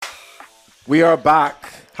We are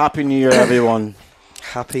back. Happy New Year, everyone.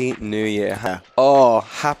 Happy New Year. Yeah. Oh,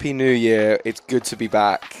 Happy New Year. It's good to be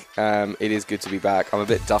back. It is good to be back. I'm a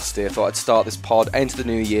bit dusty. I thought I'd start this pod, enter the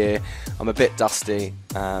new year. I'm a bit dusty,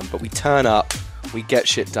 but we turn up, we get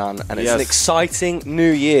shit done, and it's an exciting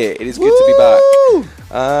new year. It is good to be back.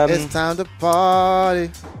 It's time to party.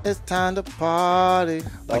 It's time to party.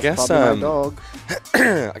 I guess my dog.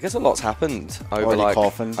 I guess a lot's happened over Already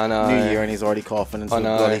coughing. I know. New Year and he's already coughing. I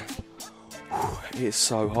know. It is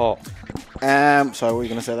so hot. Sorry, what were you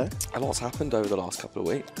going to say there? A lot's happened over the last couple of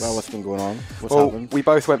weeks. Well, what's been going on? What's happened? We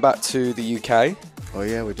both went back to the UK. Oh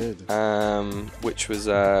yeah, we did. Which was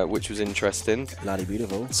interesting. Laddie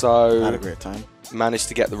beautiful. So had a great time. Managed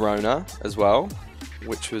to get the Rona as well,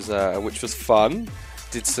 which was fun.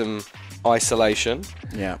 Did some isolation.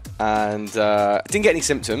 Yeah. And didn't get any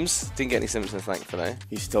symptoms. Thankfully.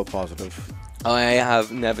 He's still positive. I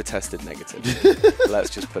have never tested negative.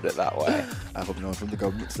 Let's just put it that way. I hope no one from the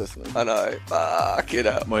government's listening. I know. Fuck it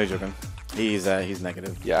up. I'm only joking. He's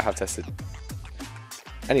negative. Yeah, I have tested.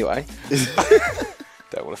 Anyway.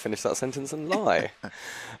 Don't want to finish that sentence and lie.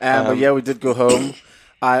 But yeah, we did go home.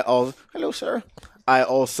 Hello, sir. I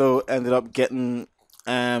also ended up getting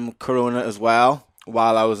corona as well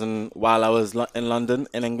while I was in London,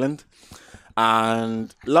 in England,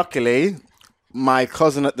 and luckily my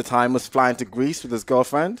cousin at the time was flying to Greece with his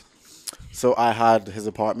girlfriend, so I had his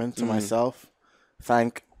apartment to myself.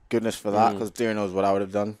 Thank goodness for that, because dear knows what I would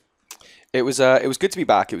have done. It was good to be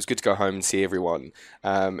back. It was good to go home and see everyone.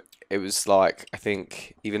 It was like, I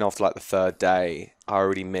think even after like the third day, I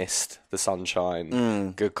already missed the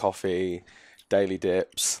sunshine, good coffee, daily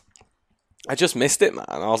dips. I just missed it, man.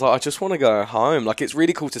 I was like, I just want to go home. Like, it's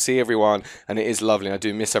really cool to see everyone, and it is lovely. And I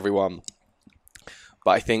do miss everyone.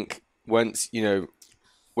 But I think I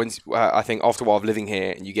think after a while of living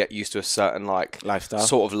here, and you get used to a certain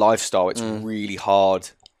lifestyle, it's really hard.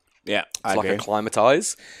 Yeah, to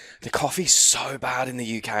acclimatise. The coffee's so bad in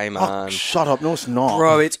the UK, man. Oh, shut up. No, it's not.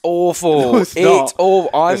 Bro, it's awful. No, it's not. It's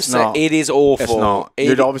awful. I'm saying it is awful. It's not.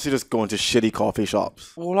 You're obviously just going to shitty coffee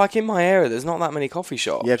shops. Well, like in my area, there's not that many coffee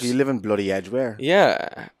shops. Yeah, because you live in bloody Edgware.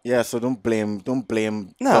 Yeah. Yeah, so don't blame but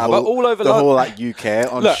all over the whole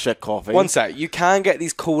UK on shit coffee. One sec. You can get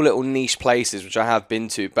these cool little niche places, which I have been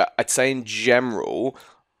to, but I'd say in general,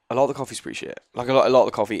 a lot of the coffee's pretty shit. Like a lot of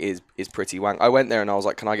the coffee is pretty wank. I went there and I was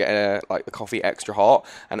like, "Can I get the coffee extra hot?"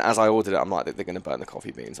 And as I ordered it, I'm like, "They're going to burn the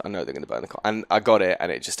coffee beans. I know they're going to burn the coffee." And I got it,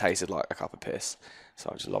 and it just tasted like a cup of piss. So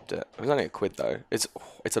I just loved it. It was only £1 though. It's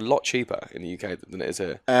a lot cheaper in the UK than it is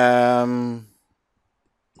here. Yeah,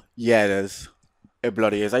 it is. It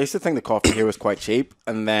bloody is. I used to think the coffee here was quite cheap,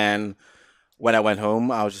 and then when I went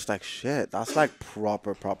home, I was just like, "Shit, that's like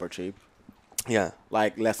proper cheap." Yeah,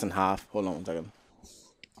 like less than half. Hold on one second.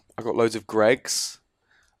 I got loads of Greg's.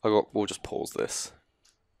 We'll just pause this.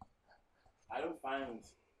 I don't find.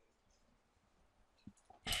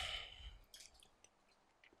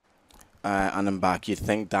 And I'm back. You'd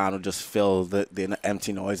think Dan would just fill the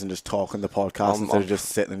empty noise and just talk on the podcast instead of just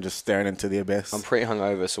sitting and just staring into the abyss. I'm pretty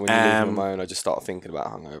hungover, so when you leave me on my own, I just start thinking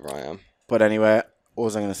about how hungover I am. But anyway, what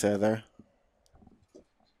was I going to say there?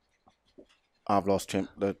 I've lost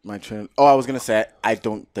my train. Oh, I was going to say, I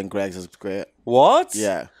don't think Greg's is great. What?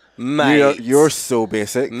 Yeah. Mate. You're so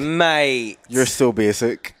basic. Mate. You're so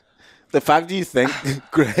basic. The fact that you think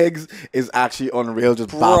Greg's is actually unreal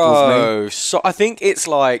just baffles me. So I think it's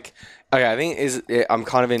like... Okay, I think I'm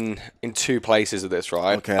kind of in two places of this,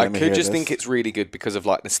 right? Okay, I could just think it's really good because of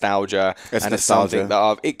like nostalgia. It's something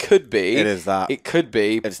that it could be. It is that. It could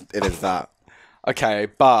be. It is that. Okay,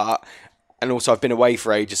 and also I've been away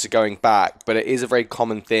for ages, so going back, but it is a very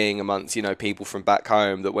common thing amongst, people from back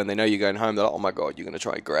home that when they know you're going home, they're like, "Oh my God, you're going to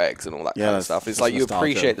try Greg's," and all that kind of stuff. It's like you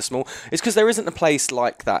appreciate the small... It's because there isn't a place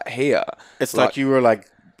like that here. It's like you were like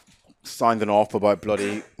sounding off about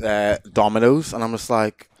bloody Domino's, and I'm just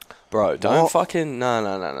like... Bro, don't fucking... No.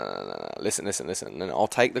 Listen. No, I'll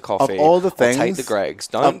take the coffee. Of all the things... I'll take the Greg's.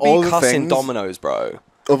 Don't be cussing Domino's, bro.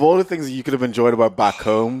 Of all the things that you could have enjoyed about back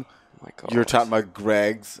home, oh my God. You're chatting about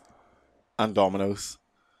Greg's and Domino's.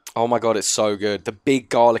 Oh my God, it's so good. The big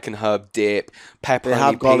garlic and herb dip, pepperoni They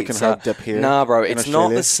have garlic pizza. and herb dip here. Nah, bro, it's Australia.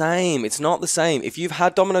 not the same. It's not the same. If you've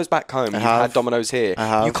had Domino's back home, you've had Domino's here.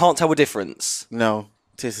 You can't tell a difference. No.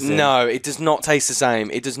 It tastes the same. No, it does not taste the same.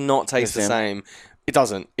 It does not taste the same. It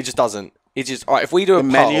doesn't. It just doesn't. It's just... All right, if we do a poll...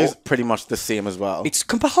 The menu is pretty much the same as well. It's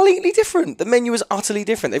completely different. The menu is utterly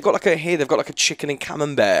different. They've got a chicken and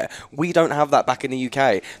camembert. We don't have that back in the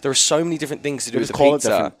UK. There are so many different things to do with the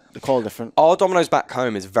pizza. They call it different. Our Domino's back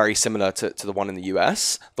home is very similar to the one in the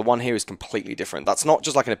US. The one here is completely different. That's not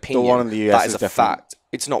just like an opinion. The one in the US that is a different. fact.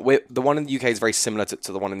 It's not. The one in the UK is very similar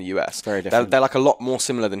to the one in the US. Very different. They're like a lot more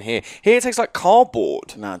similar than here. Here it tastes like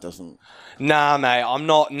cardboard. Nah, it doesn't. Nah, mate, I'm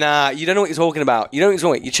not. Nah, you don't know what you're talking about. You don't know what you're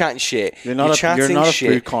talking about. You're chatting shit. You're not a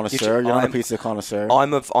shit. food connoisseur. You're not a pizza connoisseur.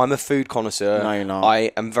 I'm a food connoisseur. No, you're not.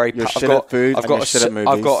 I am very. You're shit at food. I've got shit at movies.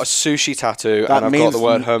 I've got a sushi tattoo and I've got the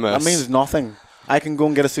word hummus. That means nothing. I can go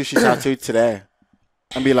and get a sushi tattoo today,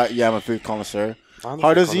 and be like, yeah, I'm a food connoisseur.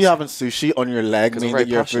 How does you having sushi on your leg mean that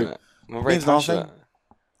you're a food? I'm very means passionate. nothing.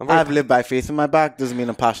 I've lived by faith in my back. Doesn't mean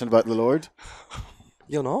I'm passionate about the Lord.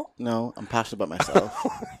 You're not? No, I'm passionate about myself.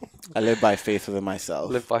 I live by faith within myself.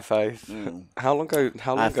 Live by faith. How long ago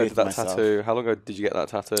did that tattoo? How long ago did you get that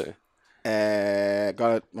tattoo?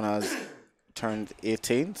 Got it when I was turned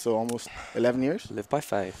 18, so almost 11 years. Live by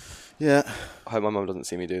faith. Yeah. I hope my mum doesn't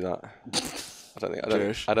see me do that. I don't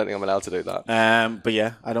think I'm allowed to do that. But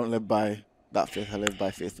yeah, I don't live by that faith. I live by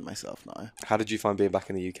faith in myself now. How did you find being back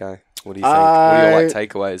in the UK? What do you think? What are your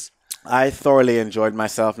takeaways? I thoroughly enjoyed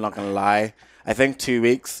myself, not gonna lie. I think 2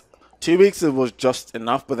 weeks it was just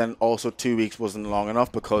enough, but then also 2 weeks wasn't long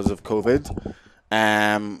enough because of COVID.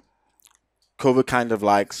 COVID kind of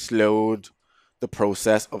like slowed the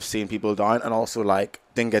process of seeing people down, and also like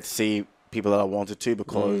didn't get to see people that I wanted to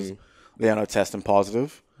because they are now testing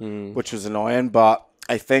positive, which was annoying. But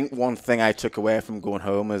I think one thing I took away from going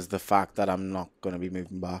home is the fact that I'm not going to be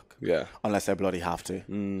moving back. Yeah. Unless I bloody have to.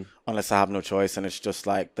 Unless I have no choice, and it's just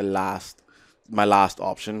like my last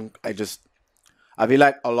option. I feel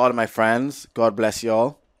like a lot of my friends, God bless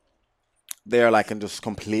y'all, they're like in just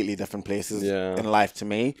completely different places in life to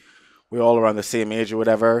me. We're all around the same age or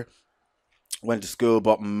whatever, went to school,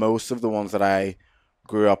 but most of the ones that I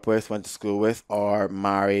grew up with, went to school with, are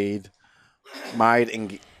married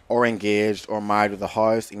or engaged, or married with a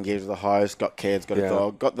house, engaged with a house, got kids, got a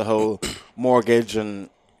dog, got the whole mortgage and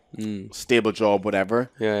stable job,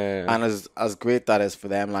 whatever. Yeah. And as great that is for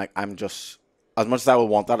them, like I'm just, as much as I would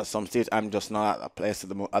want that at some stage, I'm just not at that place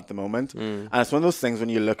at the moment. And it's one of those things when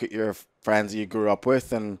you look at your friends that you grew up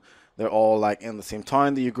with, and they're all like in the same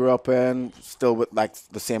town that you grew up in, still with like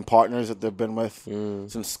the same partners that they've been with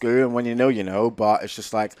since school. And when you know, but it's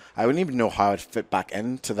just like I wouldn't even know how I'd fit back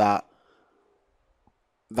into that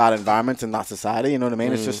environment and that society. You know what I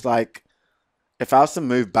mean? It's just like if I was to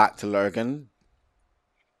move back to Lurgan,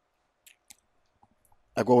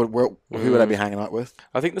 like who would I be hanging out with?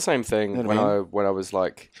 I think the same thing. You know when I was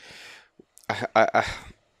like, I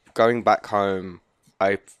going back home,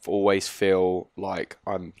 I always feel like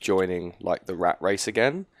I'm joining like the rat race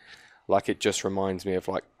again. Like it just reminds me of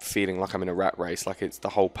like feeling like I'm in a rat race. Like it's the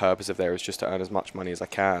whole purpose of there is just to earn as much money as I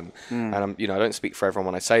can. And I don't speak for everyone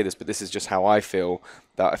when I say this, but this is just how I feel.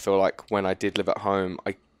 That I feel like when I did live at home,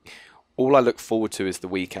 all I look forward to is the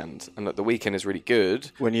weekend, and that the weekend is really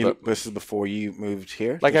good. This is before you moved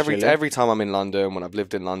here. Like every time I'm in London, when I've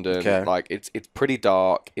lived in London, like it's pretty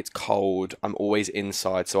dark, it's cold. I'm always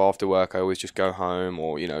inside, so after work I always just go home,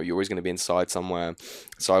 or you're always going to be inside somewhere.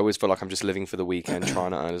 So I always feel like I'm just living for the weekend,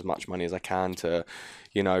 trying to earn as much money as I can to,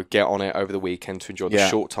 get on it over the weekend to enjoy the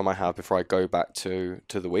short time I have before I go back to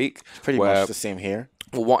the week. It's pretty much the same here.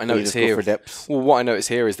 Well, what I notice here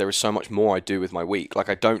is there is so much more I do with my week. Like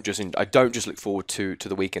I don't just look forward to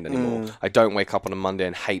the weekend anymore. I don't wake up on a Monday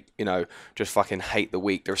and just fucking hate the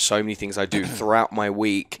week. There are so many things I do throughout my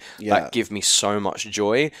week that give me so much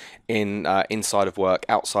joy inside of work,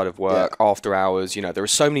 outside of work, after hours. There are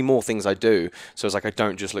so many more things I do. So it's like I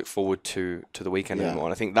don't just look forward to the weekend anymore.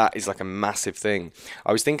 And I think that is like a massive thing.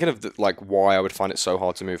 I was thinking of why I would find it so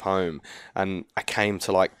hard to move home, and I came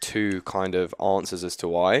to like two kind of answers as to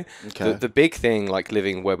why. The big thing, like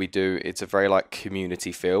living where we do, it's a very like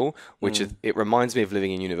community feel, which it reminds me of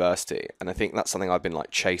living in university, and I think that's something I've been like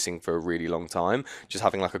chasing for a really long time, just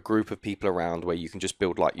having like a group of people around where you can just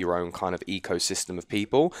build like your own kind of ecosystem of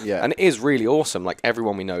people. And it is really awesome. Like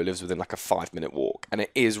everyone we know lives within like a 5-minute walk, and it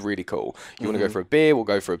is really cool. You want to go for a beer, we'll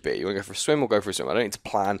go for a beer. You want to go for a swim, we'll go for a swim. I don't need to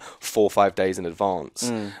plan 4 or 5 days in advance.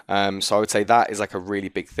 So I would say that is like a really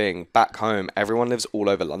big thing. Back home, everyone lives all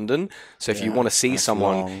over London, so if you want to see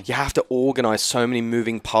someone, you have to organise so many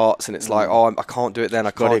moving parts, and it's like, I can't do it then,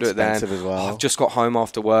 I can't do it then. As well. I've just got home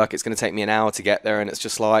after work, it's going to take me an hour to get there, and it's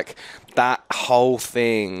just like that whole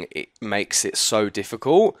thing, it makes it so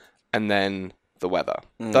difficult. And then the weather.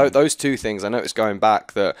 Those two things, I noticed going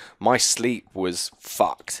back that my sleep was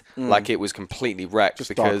fucked. Like it was completely wrecked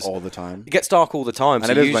because dark all the time. It gets dark all the time. And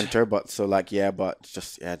so it is winter, but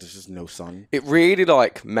there's just no sun. It really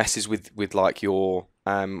like messes with like your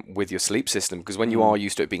with your sleep system, because when you are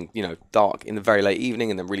used to it being, dark in the very late evening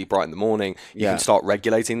and then really bright in the morning, you can start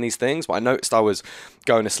regulating these things. But I noticed I was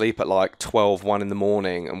going to sleep at like 12, 1 in the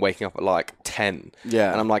morning and waking up at like 10.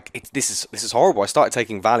 Yeah. And I'm like, this is horrible. I started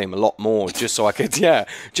taking Valium a lot more just so I could,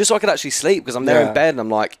 actually sleep, because I'm there in bed and I'm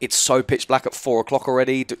like, it's so pitch black at 4 o'clock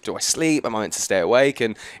already. Do I sleep? Am I meant to stay awake?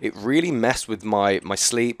 And it really messed with my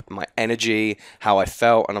sleep, my energy, how I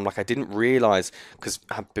felt. And I'm like, I didn't realize, because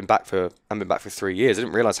I've been back for 3 years. I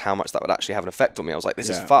didn't realize how much that would actually have an effect on me. I was like, this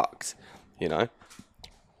is fucked,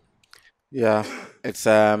 Yeah, it's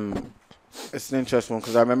an interesting one,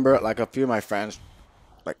 because I remember like a few of my friends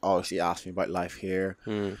like obviously asked me about life here.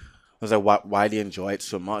 I was like, why do you enjoy it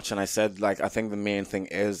so much? And I said, like, I think the main thing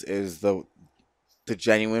is the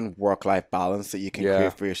genuine work-life balance that you can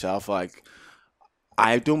create for yourself. Like,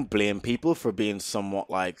 I don't blame people for being somewhat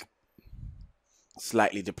like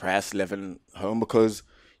slightly depressed living home, because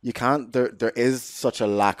you can't. There is such a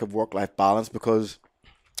lack of work-life balance, because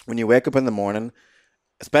when you wake up in the morning,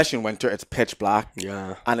 especially in winter, it's pitch black.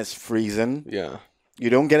 Yeah. And it's freezing. Yeah. You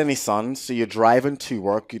don't get any sun, so you're driving to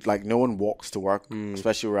work. Like, no one walks to work,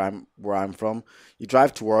 especially where I'm from. You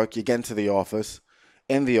drive to work, you get into the office.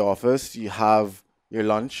 In the office, you have your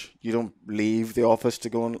lunch. You don't leave the office to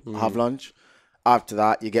go and have lunch. After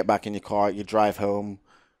that, you get back in your car, you drive home,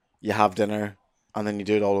 you have dinner, and then you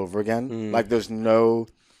do it all over again. Like, there's no,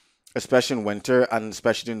 especially in winter and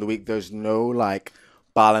especially during the week, there's no like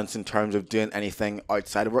balance in terms of doing anything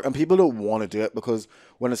outside of work. And people don't want to do it, because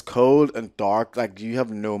when it's cold and dark, like, you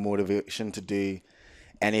have no motivation to do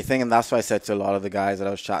anything. And that's why I said to a lot of the guys that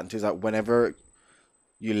I was chatting to, is that whenever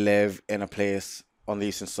you live in a place on the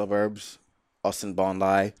eastern suburbs, us in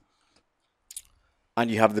Bondi,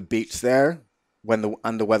 and you have the beach there, when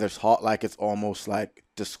the weather's hot, like, it's almost like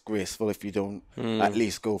disgraceful if you don't at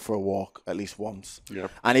least go for a walk at least once. Yeah.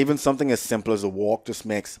 And even something as simple as a walk just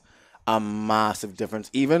makes a massive difference.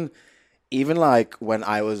 Even like when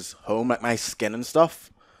I was home, like my skin and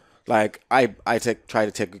stuff, like I try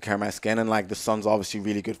to take good care of my skin, and like the sun's obviously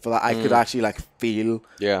really good for that. I could actually like feel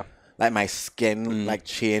like my skin like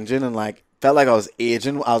changing, and like felt like I was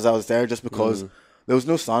aging as I was there, just because there was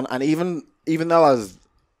no sun. And even though I was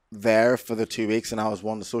there for the 2 weeks and I was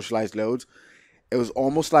wanting to socialize loads, it was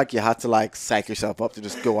almost like you had to like psych yourself up to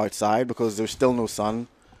just go outside, because there's still no sun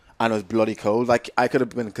and it was bloody cold. Like, I could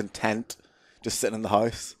have been content just sitting in the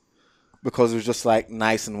house, because it was just like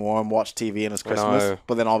nice and warm, watch TV, and it's Christmas.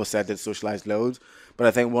 But then obviously I did socialize loads. But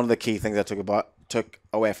I think one of the key things I took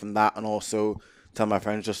away from that, and also tell my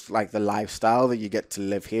friends, just like the lifestyle that you get to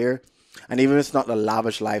live here. And even if it's not a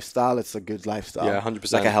lavish lifestyle, it's a good lifestyle. Yeah,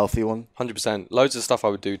 100%. Like a healthy one. 100%. Loads of stuff I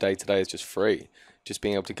would do day to day is just free. Just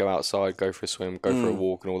being able to go outside, go for a swim, go for a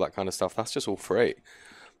walk, and all that kind of stuff. That's just all free.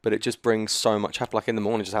 But it just brings so much happiness. Like in the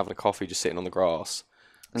morning, just having a coffee, just sitting on the grass,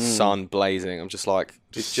 sun blazing. I'm just like,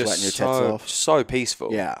 it's just sweating your tits off. so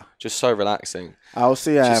peaceful. Yeah. Just so relaxing. I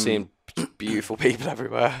also Just seeing beautiful people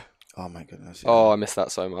everywhere. Oh my goodness. Yeah. Oh, I miss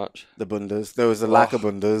that so much. The bundas. There was a lack of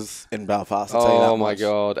bundas in Belfast. I'll tell you that Oh my much.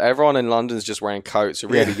 God. Everyone in London's just wearing coats. So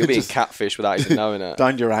really, you're being just catfished without even knowing it.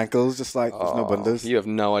 Down your ankles, just like there's no bundas. You have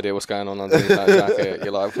no idea what's going on underneath that jacket.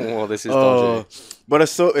 You're like, oh, this is dodgy. But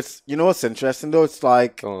it's you know what's interesting though? It's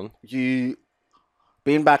like Go on. you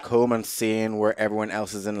being back home and seeing where everyone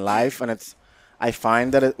else is in life, and I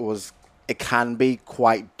find that it can be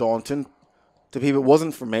quite daunting to people. It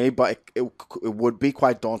wasn't for me, but it would be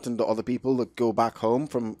quite daunting to other people that go back home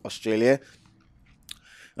from Australia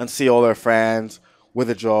and see all their friends with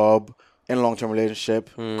a job, in a long-term relationship,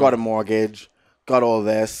 got a mortgage, got all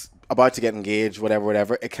this, about to get engaged,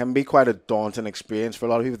 whatever. It can be quite a daunting experience for a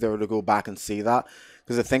lot of people if they were to go back and see that,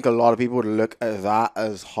 because I think a lot of people would look at that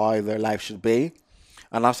as how their life should be.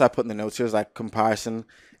 And that's why I put in the notes here, is like comparison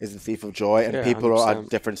is the thief of joy, and people 100%. are at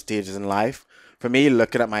different stages in life. For me,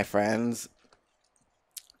 looking at my friends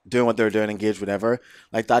doing what they're doing, engaged, whatever,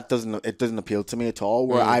 like that doesn't appeal to me at all.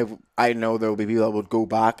 Where I know there will be people that would go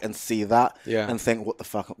back and see that and think, what the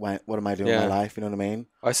fuck, what am I doing in my life? You know what I mean?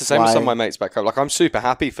 It's the same with some of my mates back home. Like, I'm super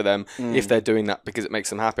happy for them if they're doing that because it makes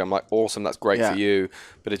them happy. I'm like, awesome, that's great for you.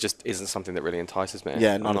 But it just isn't something that really entices me.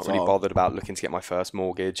 Yeah, I'm not really bothered about looking to get my first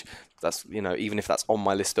mortgage. That's, even if that's on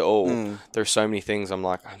my list at all, there are so many things I'm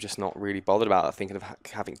like, I'm just not really bothered about. Thinking of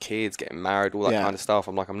having kids, getting married, all that kind of stuff.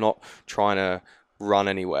 I'm like, I'm not trying to run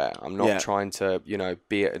anywhere. I'm not trying to,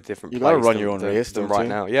 be at a different place. You gotta run your own race, than right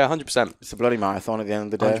now. Yeah, 100%. It's a bloody marathon at the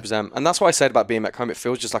end of the day. 100%. And that's what I said about being back home. It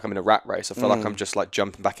feels just like I'm in a rat race. I feel like I'm just like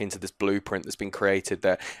jumping back into this blueprint that's been created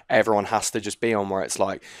that everyone has to just be on, where it's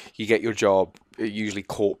like you get your job, usually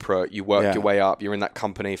corporate, you work your way up, you're in that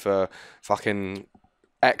company for fucking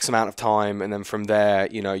X amount of time, and then from there,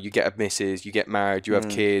 you know, you get a missus, you get married, you have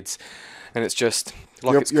kids, and it's just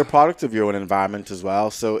like you're a product of your own environment as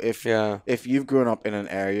well. So if Yeah. if you've grown up in an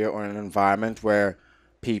area or an environment where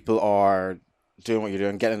people are doing what you're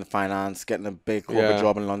doing, getting the finance, getting a big corporate Yeah.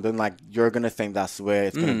 job in London, like you're gonna think that's the way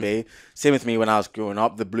it's gonna be. Same with me when I was growing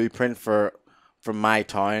up. The blueprint for my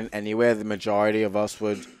town, anyway, the majority of us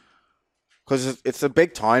would, because it's a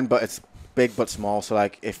big town, but it's big but small. So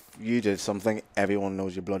like, if you did something, everyone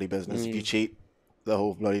knows your bloody business. If you cheat, the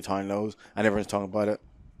whole bloody town knows, and everyone's talking about it.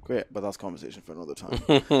 Great, but that's conversation for another time.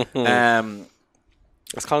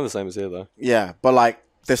 it's kind of the same as here, though. Yeah, but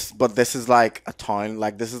this is like a town.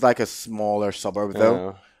 Like this is like a smaller suburb, though.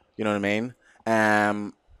 Yeah. You know what I mean?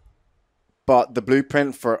 But the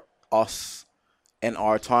blueprint for us in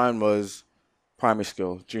our town was primary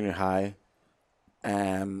school, junior high,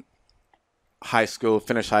 high school,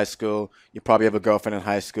 finish high school. You probably have a girlfriend in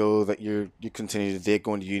high school that you continue to date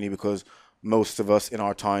going to uni, because most of us in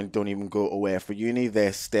our town don't even go away for uni.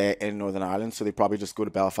 They stay in Northern Ireland, so they probably just go to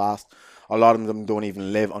Belfast. A lot of them don't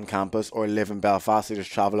even live on campus or live in Belfast. They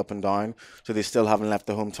just travel up and down, so they still haven't left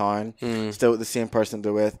the hometown. Still with the same person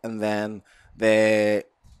they're with, and then they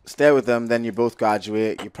stay with them. Then you both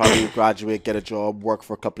graduate. You probably graduate, get a job, work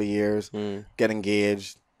for a couple of years, get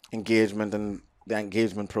engaged. Engagement and the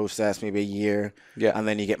engagement process, maybe a year, and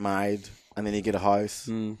then you get married, and then you get a house.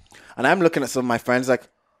 And I'm looking at some of my friends like,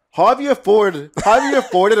 how have you afforded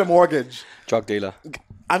a mortgage? Drug dealer.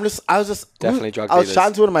 I was just Definitely drug I was dealers.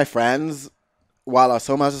 chatting to one of my friends while I was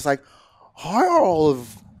home. I was just like, how are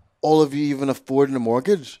all of you even affording a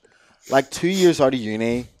mortgage? Like 2 years out of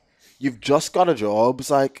uni, you've just got a job. It's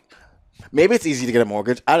like, maybe it's easy to get a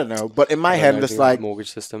mortgage. I don't know, but in my head, I'm just like,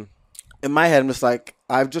 mortgage system. in my head, I'm just like,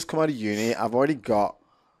 I've just come out of uni. I've already got,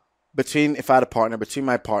 if I had a partner, between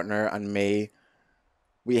my partner and me,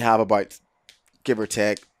 we have about, give or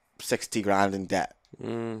take, 60 grand in debt.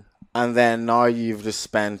 And then now you've just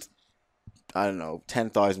spent, I don't know,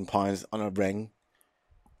 £10,000 on a ring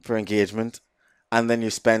for engagement. And then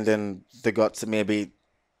you're spending the guts of maybe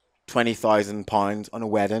 £20,000 on a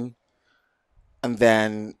wedding. And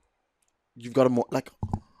then you've got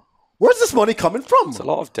where's this money coming from? It's a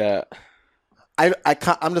lot of debt. I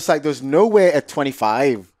can't. I'm just like, there's no way at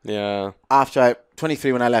 25, Yeah.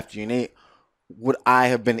 23 when I left uni, would I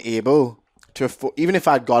have been able to afford, even if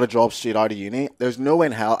I'd got a job straight out of uni, there's no way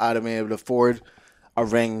in hell I'd have been able to afford a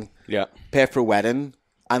ring, Yeah. pay for a wedding,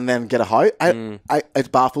 and then get a house.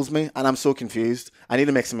 It baffles me, and I'm so confused. I need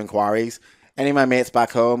to make some inquiries. Any of my mates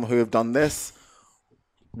back home who have done this,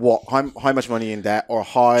 how much money in debt, or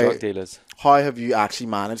Drug dealers. how have you actually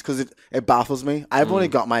managed? Because it baffles me. I've only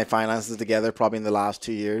got my finances together probably in the last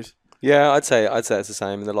 2 years. Yeah, I'd say it's the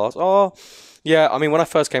same in the last. Oh, yeah. I mean, when I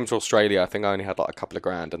first came to Australia, I think I only had like a couple of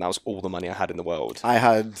grand, and that was all the money I had in the world. I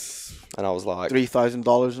had And I was like,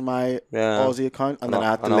 $3,000 in my Aussie account, and then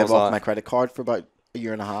I had to live off my credit card for about a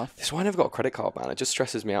year and a half. this is why I never got a credit card, man. It just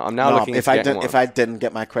stresses me out. I'm now looking if into I getting didn't one. if I didn't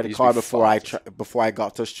get my credit You'd be card before fucked. before I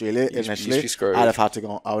got to Australia You'd initially, be screwed. I would have had to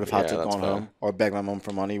that's gone fair. home or beg my mum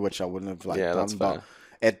for money, which I wouldn't have Yeah, done. that's But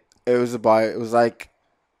it was like,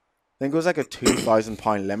 I think it was like a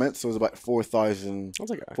 £2,000 limit, so it was about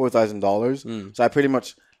 $4,000. So I pretty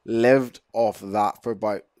much lived off that for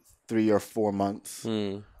about 3 or 4 months.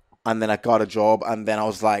 And then I got a job, and then I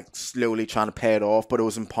was like slowly trying to pay it off, but it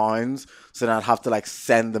was in pounds. So then I'd have to like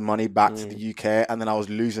send the money back to the UK, and then I was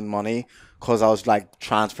losing money because I was like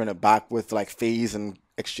transferring it back with like fees and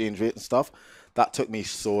exchange rate and stuff. That took me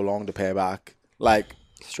so long to pay back. Like,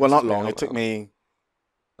 well, not long. It took me,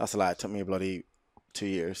 that's a lie. It took me a bloody 2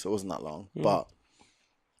 years. So it wasn't that long. But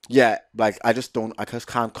yeah, like I just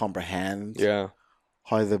can't comprehend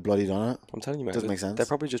how they bloody done it. I'm telling you, man. Doesn't make sense. They're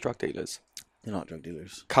probably just drug dealers. They're not drug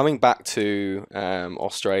dealers. Coming back to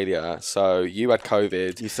Australia, so you had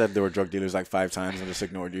COVID. You said they were drug dealers like 5 times and just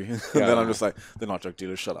ignored you. And then I'm just like, they're not drug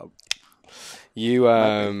dealers, shut up. You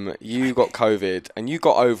got COVID and you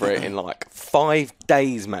got over it in like 5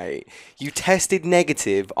 days, mate. You tested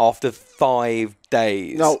negative after 5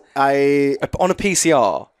 days. No, on a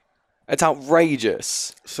PCR. It's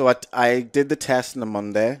outrageous. So I did the test on the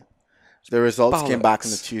Monday. The results came back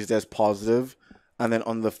on the Bollocks. Tuesday as positive. And then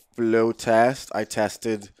on the flow test, I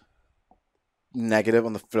tested negative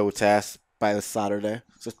on the flow test by the Saturday.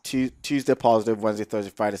 So Tuesday positive, Wednesday,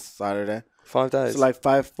 Thursday, Friday, Saturday. 5 days. So like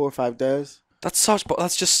 4 or 5 days. That's just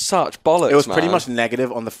such bollocks. It was pretty man. much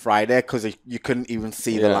negative on the Friday because you couldn't even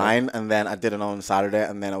see the line. And then I did it on Saturday,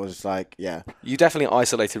 and then I was just like, yeah. You definitely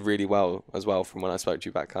isolated really well as well from when I spoke to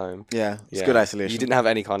you back home. Yeah, it's good isolation. You didn't have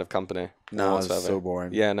any kind of company. No, it was whatsoever. so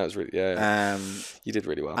boring. Yeah, no, it was really yeah. Um, You did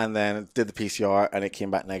really well. and then did the PCR and it came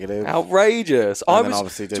back negative. Outrageous! And I then was,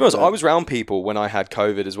 obviously to be did honest, the- I was around people when I had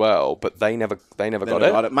COVID as well, but they never Never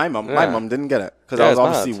got it. My mum, Yeah. didn't get it because Yeah, I was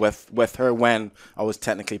it's obviously mad. with her when I was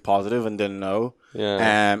technically positive and didn't know.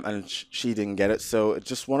 Yeah. And she didn't get it, so it's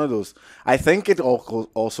just one of those. I think it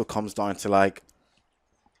also comes down to like,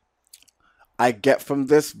 I get from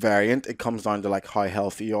this variant, it comes down to like how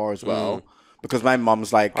healthy you are as well. Because my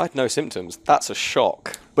mum's like, I had no symptoms. That's a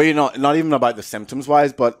shock. but you're not even about the symptoms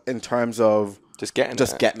wise, but in terms of Just getting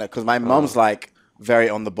getting it. Because my mum's like very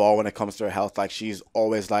on the ball when it comes to her health. Like she's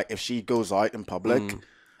always like, if she goes out in public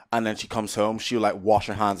and then she comes home, she'll like wash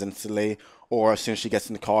her hands instantly, or as soon as she gets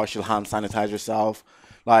in the car, she'll hand sanitize herself.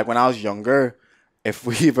 Like when I was younger, if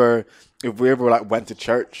we ever like went to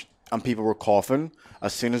church and people were coughing,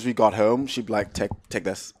 as soon as we got home, she'd be like, take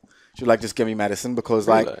this. She'd like just give me medicine because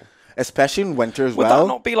like, Really? especially in winter as Would well. that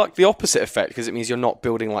not be like the opposite effect? Because it means you're not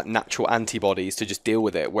building like natural antibodies to just deal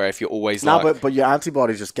with it. Where if you're always No, like, but your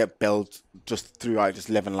antibodies just get built just throughout just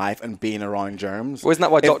living life and being around germs. well, isn't that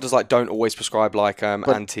why doctors like don't always prescribe like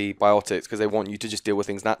antibiotics, because they want you to just deal with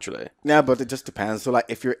things naturally? Yeah, but it just depends. So like,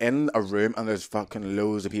 if you're in a room and there's fucking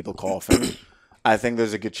loads of people coughing, I think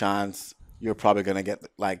there's a good chance you're probably gonna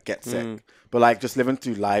get sick. But like just living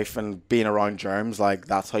through life and being around germs, like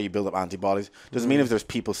that's how you build up antibodies. Doesn't mean if there's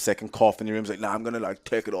people sick and cough in your rooms, like, nah, I'm gonna like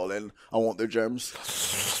take it all in. I want their germs.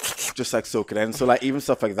 Just like soak it in. So like even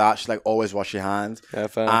stuff like that, she's like always wash your hands. Yeah,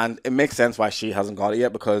 fair. And it makes sense why she hasn't got it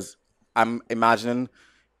yet, because I'm imagining,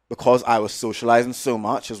 because I was socializing so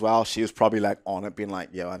much as well, she was probably like on it, being like,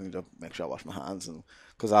 yo, I need to make sure I wash my hands. And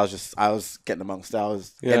because I was getting amongst it. I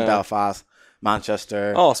was in Belfast,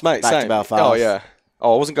 Manchester. Oh, mate, back same. to Belfast. Oh, yeah.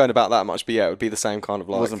 Oh, I wasn't going about that much, but yeah, it would be the same kind of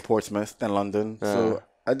I like. was in Portsmouth, then London. So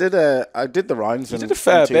I did the rounds. You did a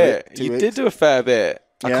fair bit. You did do a fair bit.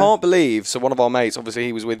 I can't believe. So one of our mates, obviously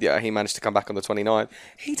he was with you. He managed to come back on the 29th.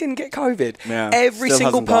 He didn't get COVID. Yeah. Every Still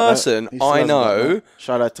single hasn't got it. person He still I hasn't got know. it.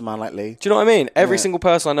 Shout out to man like Lee. Do you know what I mean? Every Yeah. single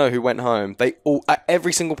person I know who went home, they all,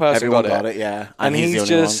 every single person Everyone got it. yeah. And he's he's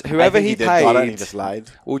the only just one. whoever I think he did got it and he paid. just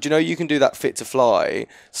lied. Well, do you know you can do that fit to fly?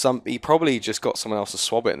 He probably just got someone else to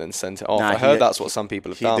swab it and then sent it off. Nah, I he heard did- that's what some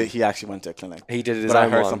people have done. He actually went to a clinic. He did it his But I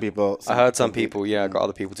own heard one. some people. I heard some did. people, got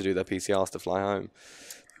other people to do their PCRs to fly home.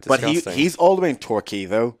 But Disgusting. he's all the way in Torquay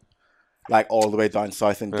though, like all the way down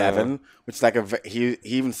south in Devon, which is like he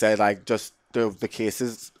even said like just the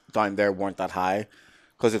cases down there weren't that high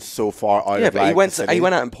because it's so far out. Yeah, of, but like, he went the city. he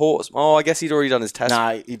went out in Portsmouth. Oh, I guess he'd already done his test.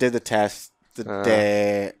 Nah, he did the test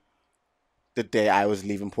the day I was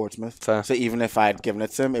leaving Portsmouth. Fair. So even if I had given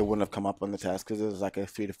it to him, it wouldn't have come up on the test because it was like a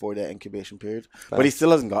 3 to 4 day incubation period. But he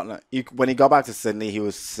still hasn't gotten it. When he got back to Sydney, he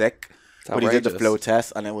was sick. But he did the outrageous. flow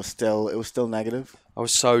test and it was still negative. I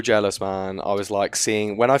was so jealous, man. I was like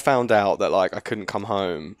seeing when I found out that like I couldn't come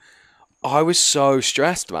home. I was so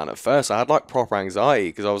stressed, man. At first, I had like proper anxiety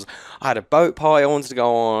because I had a boat party I wanted to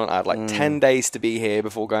go on. I had like 10 days to be here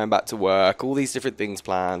before going back to work. All these different things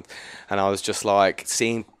planned, and I was just like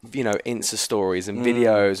seeing Insta stories and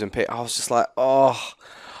videos and I was just like, oh,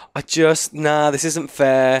 this isn't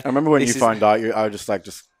fair. I remember when you found out, I was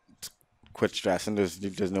just quit stressing. There's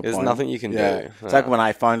no There's point. nothing you can do. It's like when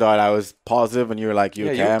I found out I was positive and you were like, you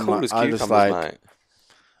okay? you're I'm cool like- as I was cucumbers, just like, mate.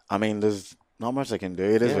 I mean, there's not much I can do.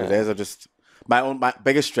 It is what it Yeah. is. My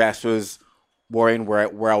biggest stress was worrying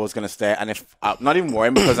where I was going to stay, and if not even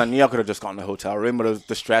worrying because I knew I could have just gotten a hotel room, but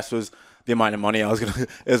the stress was the amount of money I was gonna.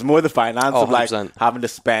 It was more the finance of like 100%. having to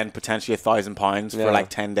spend potentially £1,000 for like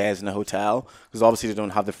 10 days in a hotel because obviously they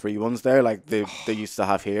don't have the free ones there like they used to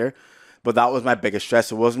have here. But that was my biggest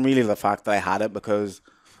stress. It wasn't really the fact that I had it because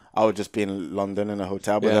I would just be in London in a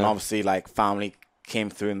hotel, but then obviously like family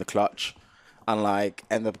came through in the clutch and like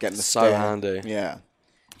ended up getting the So stay. handy. Yeah.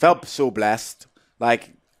 Felt so blessed.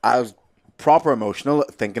 Like I was proper emotional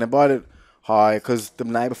thinking about it. How, because the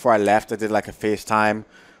night before I left, I did like a FaceTime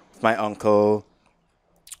with my uncle,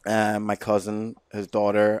 my cousin, his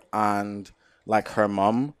daughter, and like her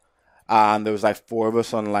mum. And there was like 4 of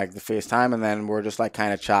us on like the FaceTime, and then we're just like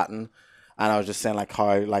kind of chatting. And I was just saying like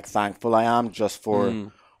how like thankful I am just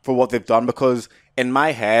for what they've done, because in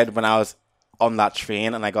my head when I was on that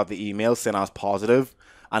train and I got the email saying I was positive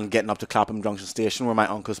and getting up to Clapham Junction Station where my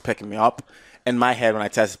uncle's picking me up, in my head when I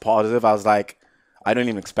tested positive, I was like, I don't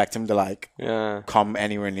even expect him to like come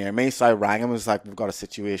anywhere near me. So I rang him and was like, we've got a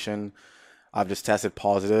situation. I've just tested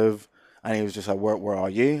positive. And he was just like, where are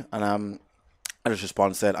you? And I just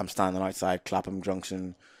responded, said, I'm standing outside Clapham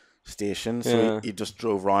Junction Station. So he just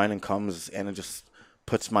drove round and comes in and just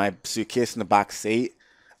puts my suitcase in the back seat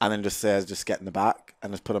and then just says, just get in the back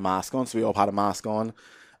and just put a mask on. So we all had a mask on.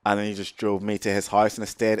 And then he just drove me to his house and I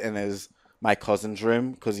stayed in his my cousin's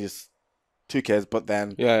room because he's 2 kids. But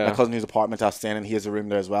then Yeah, my yeah. cousin whose apartment I was staying in, he has a room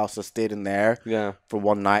there as well. So I stayed in there Yeah. for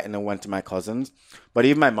one night and then went to my cousin's. But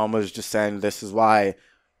even my mum was just saying, this is why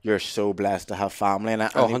you're so blessed to have family. And,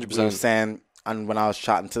 Oh, and he 100%. was saying, and when I was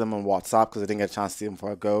chatting to them on WhatsApp, because I didn't get a chance to see them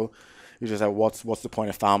before I go, he was just like, what's the point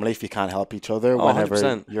of family if you can't help each other Oh, whenever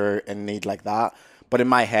 100%. you're in need like that? But in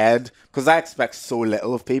my head, because I expect so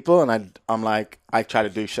little of people, and I'm like, I try to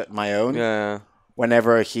do shit on my own. Yeah.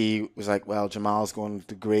 Whenever he was like, well, Jamal's going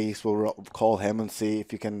to Greece, we'll call him and see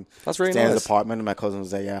if you can That's really stay in his nice. apartment. And my cousin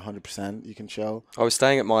was like, yeah, 100%, you can chill. I was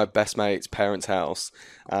staying at my best mate's parents' house,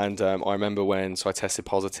 and I remember so I tested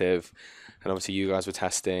positive, and obviously you guys were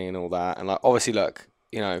testing and all that, and like obviously look,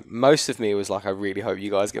 you know, most of me was like, I really hope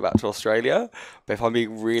you guys get back to Australia, but if I'm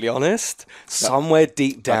being really honest, somewhere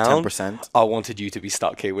deep down, 10%. I wanted you to be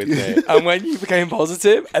stuck here with me, and when you became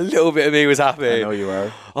positive, a little bit of me was happy. I know you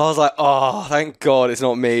were. I was like, oh, thank God it's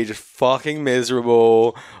not me, just fucking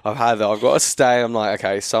miserable. I've got to stay. I'm like,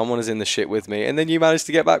 okay, someone is in the shit with me. And then you managed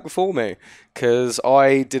to get back before me because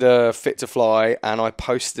I did a fit to fly and I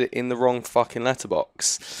posted it in the wrong fucking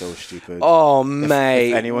letterbox. So stupid. Oh,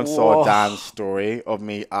 mate. If anyone saw Dan's story of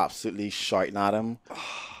me absolutely shouting at him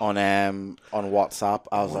on WhatsApp,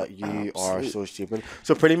 I was like, you are so stupid.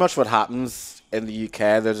 So pretty much what happens in the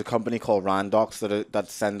UK, there's a company called Randox that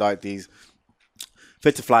send out these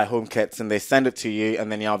fit to fly home kits, and they send it to you,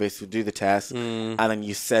 and then you obviously do the test, and then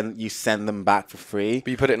you send them back for free. But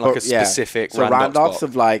you put it in like a specific So Randox box.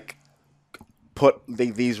 have like put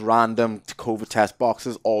these random COVID test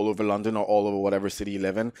boxes all over London or all over whatever city you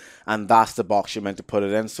live in, and that's the box you're meant to put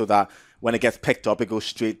it in, so that when it gets picked up, it goes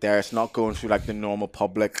straight there. It's not going through like the normal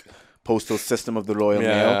public postal system of the Royal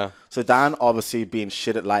Mail. So Dan, obviously being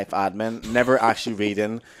shit at life admin, never actually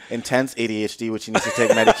reading, intense ADHD, which he needs to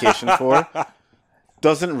take medication for,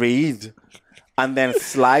 doesn't read, and then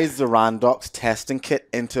slides the Randox testing kit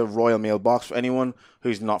into a Royal Mail box. For anyone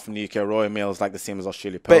who's not from the UK, Royal Mail is like the same as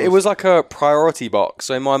Australia Post. But it was like a priority box.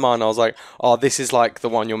 So in my mind, I was like, oh, this is like the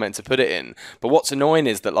one you're meant to put it in. But what's annoying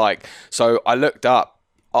is that like, so I looked up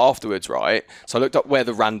afterwards, right? So I looked up where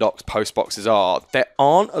the Randox post boxes are. There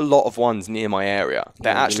aren't a lot of ones near my area.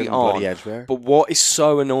 There actually aren't. But what is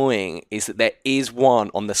so annoying is that there is one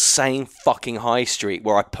on the same fucking high street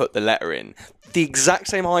where I put the letter in. The exact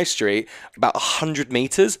same high street, about 100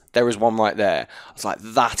 metres, there is one right there. I was like,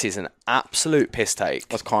 that is an absolute piss take.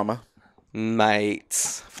 That's karma.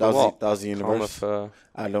 Mate. That was the universe. For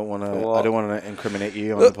I don't want to incriminate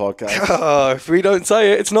you on the podcast. if we don't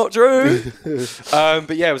say it, it's not true.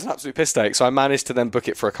 But yeah, it was an absolute piss take. So I managed to then book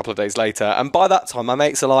it for a couple of days later. And by that time, my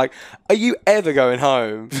mates are like, are you ever going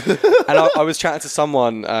home? And I was chatting to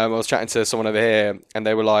someone. I was chatting to someone over here. And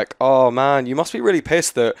they were like, oh, man, you must be really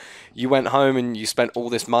pissed that you went home and you spent all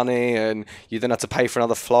this money and you then had to pay for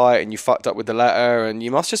another flight and you fucked up with the letter. And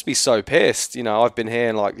you must just be so pissed. You know, I've been here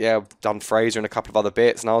and like, yeah, I've done Fraser and a couple of other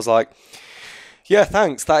bits. And I was like, yeah,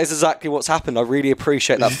 thanks. That is exactly what's happened. I really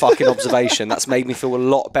appreciate that fucking observation. That's made me feel a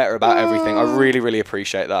lot better about everything. I really, really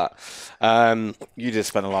appreciate that. You did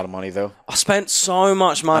spend a lot of money, though. I spent so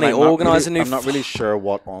much money organising I'm not really sure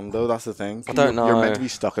what on, though. That's the thing. I don't know. You're meant to be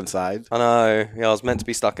stuck inside. I know. Yeah, I was meant to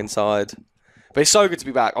be stuck inside. But it's so good to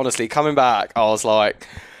be back. Honestly, coming back, I was like,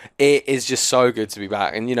 it is just so good to be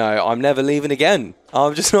back. And, you know, I'm never leaving again.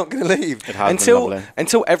 I'm just not going to leave. It has been lovely.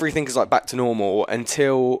 Until everything is like back to normal,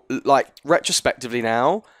 until like retrospectively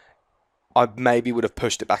now, I maybe would have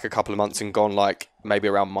pushed it back a couple of months and gone like maybe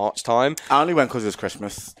around March time. I only went because it was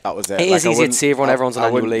Christmas. That was it. It is easier to see everyone. Everyone's on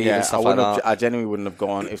annual leave and stuff like that. I genuinely wouldn't have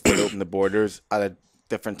gone if they'd opened the borders at a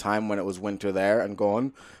different time when it was winter there and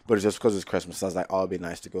gone. But it's just because it's Christmas. I was like, oh, it'd be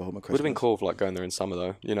nice to go home at Christmas. Would have been cool for like going there in summer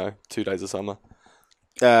though. You know, 2 days of summer.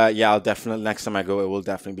 Yeah, I'll definitely, next time I go, it will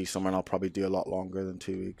definitely be summer, and I'll probably do a lot longer than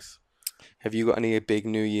 2 weeks. Have you got any big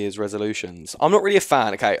New Year's resolutions? I'm not really a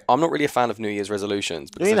fan. Okay, I'm not really a fan of New Year's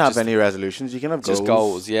resolutions. You don't have any resolutions. You can have goals. Just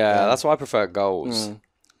goals. Yeah, that's why I prefer goals.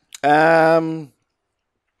 I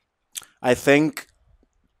think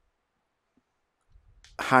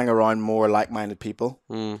hang around more like-minded people.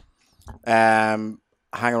 Hang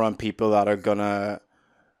around people that are gonna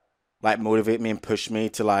like motivate me and push me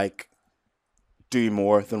to like do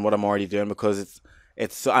more than what I'm already doing, because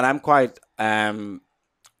it's so, and I'm quite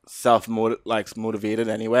motivated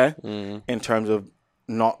anyway, in terms of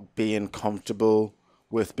not being comfortable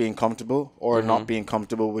with being comfortable, or not being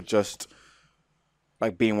comfortable with just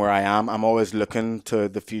like being where I am. I'm always looking to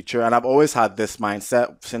the future, and I've always had this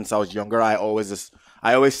mindset since I was younger. I always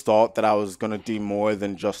thought that I was gonna do more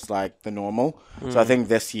than just like the normal. So I think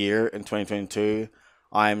this year in 2022,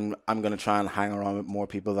 I'm gonna try and hang around with more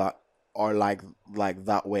people that are like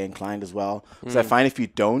that way inclined as well. So I find if you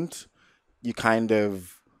don't, you kind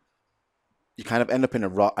of end up in a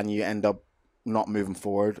rut, and you end up not moving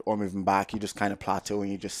forward or moving back. You just kind of plateau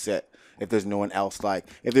and you just sit. If there's no one else, like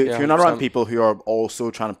if Yeah, you're not around 100%. people who are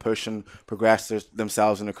also trying to push and progress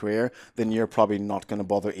themselves in a career, then you're probably not going to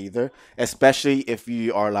bother either. Especially if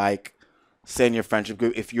you are like, say in your friendship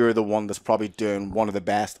group, if you're the one that's probably doing one of the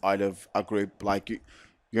best out of a group, like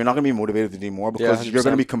you're not going to be motivated to do more because Yeah, you're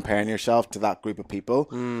going to 100%. be comparing yourself to that group of people.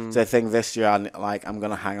 So I think this year, I'm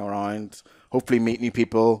going to hang around, hopefully meet new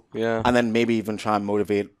people, Yeah. and then maybe even try and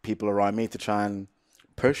motivate people around me to try and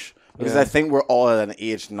push. Because Yeah. I think we're all at an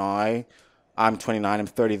age now. I'm 29. I'm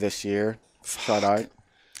 30 this year. Shout out.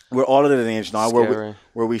 We're all at an age now Scary.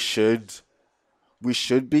 where we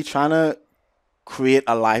should be trying to create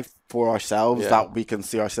a life for ourselves Yeah. that we can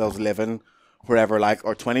see ourselves living forever. Like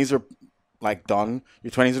our 20s are like done.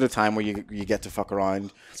 Your 20s are the time where you get to fuck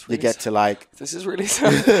around. really You get to like This is really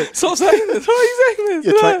sad. Stop saying this. Why are you saying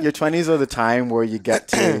this? your 20s are the time where you get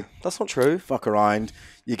to That's not true. fuck around.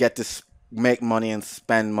 You get to make money and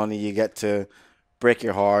spend money. You get to break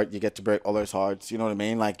your heart. You get to break others' hearts. You know what I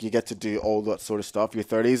mean? Like you get to do all that sort of stuff. Your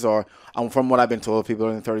 30s are, and from what I've been told, people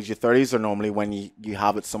in their 30s, your 30s are normally when you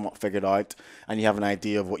have it somewhat figured out and you have an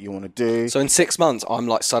idea of what you want to do. So in 6 months, I'm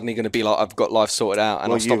like suddenly going to be like, I've got life sorted out, and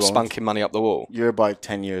Well, I'll you stop won't. spunking money up the wall. You're about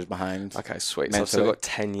 10 years behind. Okay, sweet. So I've still Mentally. got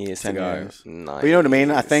 10 years 10 to go. years. Nice. But you know what I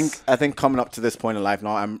mean? I think coming up to this point in life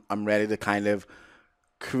now, I'm ready to kind of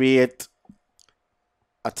create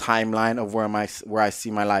a timeline of where I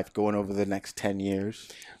see my life going over the next 10 years.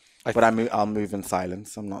 But I'll move in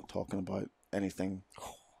silence. I'm not talking about anything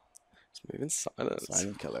Let's move in silence.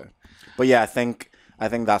 silent killer. But yeah, I think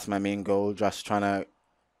that's my main goal. Just trying to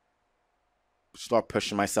start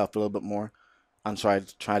pushing myself a little bit more and try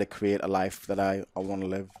to create a life that I want to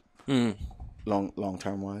live Mm. long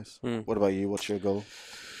term wise. What about you? What's your goal?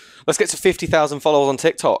 Let's get to 50,000 followers on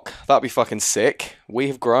TikTok. That'd be fucking sick. We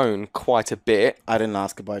have grown quite a bit. I didn't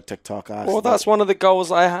ask about TikTok. I asked Well, that's about, one of the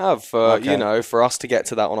goals I have for, Okay. for us to get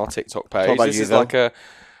to that on our TikTok page. about This you, is though? like a...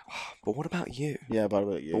 But what about you? yeah, about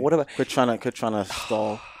you. But what about... Quit trying to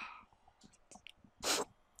stall.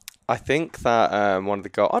 I think that one of the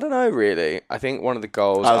goals... I don't know, really. I think one of the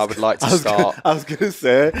goals I would like to I was start... I was gonna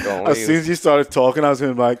say, on, as soon as you started talking, I was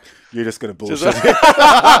gonna be like, "You're just gonna bullshit."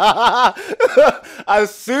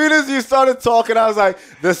 As soon as you started talking, I was like,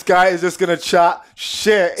 "This guy is just gonna chat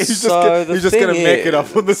shit. He's So the he's just gonna thing make it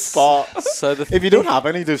up on the is- spot." So the If you don't have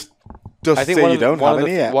any, just I think say one you of the, don't one have of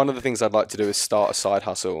any the, yet. one of the things I'd like to do is start a side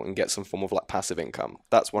hustle and get some form of like passive income.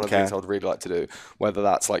 That's one of the Okay. things I would really like to do. Whether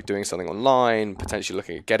that's like doing something online, potentially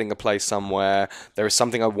looking at getting a place somewhere. There is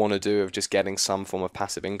something I want to do of just getting some form of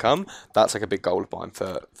passive income. That's like a big goal of mine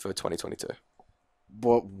for 2022.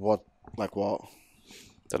 What?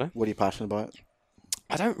 Don't know. What are you passionate about?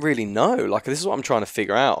 I don't really know. Like, this is what I'm trying to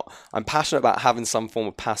figure out. I'm passionate about having some form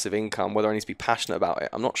of passive income. Whether I need to be passionate about it,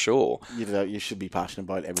 I'm not sure. You should be passionate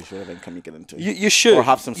about every sort of income you get into, You should. or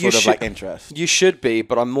have some You sort of should- like interest. You should be,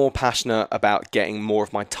 but I'm more passionate about getting more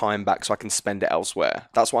of my time back so I can spend it elsewhere.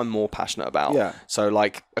 That's what I'm more passionate about. Yeah. So,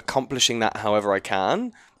 like, accomplishing that however I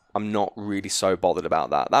can, I'm not really so bothered about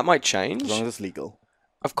that. That might change. As long as it's legal.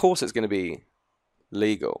 Of course, it's going to be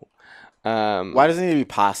legal. Why doesn't it need to be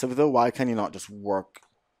passive though? Why can you not just work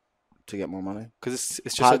to get more money? Because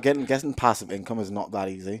it's just... Getting passive income is not that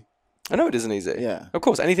easy. I know it isn't easy. Yeah. Of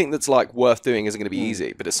course, anything that's, like, worth doing isn't going to be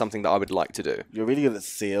easy, but it's something that I would like to do. You're really good at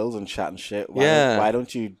sales and chatting shit. Yeah. Why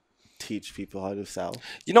don't you teach people how to sell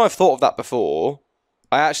You know, I've thought of that before.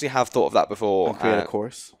 I actually have thought of that before. and create a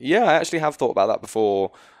course? Yeah, I actually have thought about that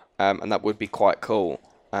before, and that would be quite cool.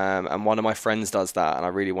 And one of my friends does that, and I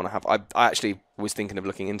really want to have. I actually was thinking of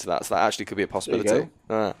looking into that, so that actually could be a possibility.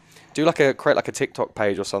 Do create like a TikTok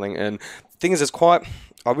page or something. And the thing is,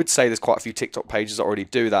 I would say there's quite a few TikTok pages that already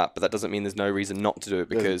do that, but that doesn't mean there's no reason not to do it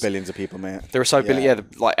There's because billions of people, mate. there are so billion. Yeah.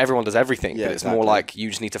 Yeah, like everyone does everything, Yeah, but it's more exactly. like you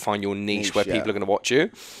just need to find your niche where yeah. people are going to watch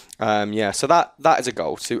you. Yeah, so that is a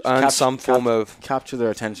goal to earn some form of. Capture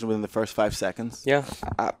their attention within the first 5 seconds. Yeah,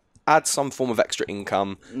 add some form of extra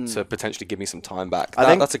income to potentially give me some time back. I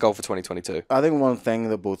think- That's a goal for 2022. I think one thing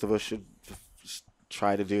that both of us should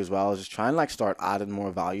try to do as well is just try and like start adding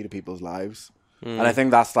more value to people's lives. And I think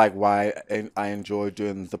that's like why I enjoy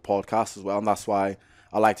doing the podcast as well, and that's why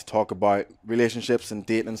I like to talk about relationships and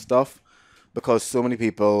dating and stuff, because so many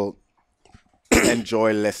people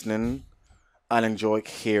enjoy listening and enjoy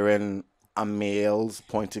hearing a male's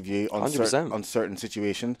point of view on 100%. on certain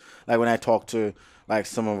situations. Like when I talk to like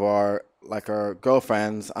some of our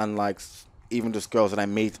girlfriends and like even just girls that I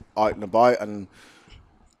meet out and about, and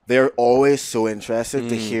they're always so interested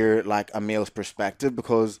to hear like a male's perspective,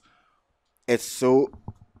 because it's so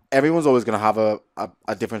everyone's always going to have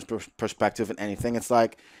a different perspective in anything. It's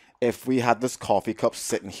like if we had this coffee cup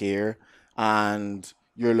sitting here and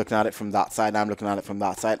you're looking at it from that side, I'm looking at it from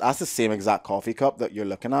that side. That's the same exact coffee cup that you're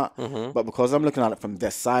looking at. But because I'm looking at it from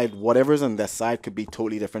this side, whatever's on this side could be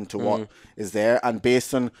totally different to what is there. And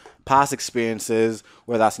based on past experiences,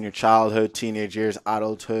 whether that's in your childhood, teenage years,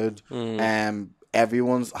 adulthood,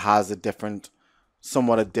 everyone's has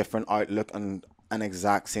somewhat a different outlook on an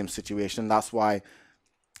exact same situation. That's why,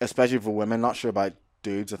 especially for women, not sure about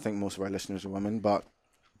dudes, I think most of our listeners are women, but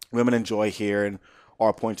women enjoy hearing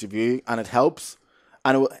our point of view, and it helps.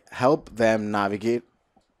 And it will help them navigate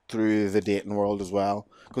through the dating world as well.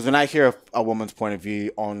 Because when I hear a woman's point of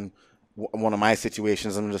view on one of my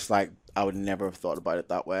situations, I'm just like, I would never have thought about it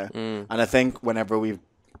that way. And I think whenever we've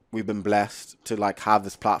been blessed to like have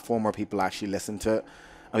this platform where people actually listen to it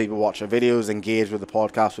and people watch our videos, engage with the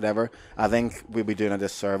podcast, whatever, I think we'd be doing a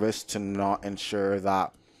disservice to not ensure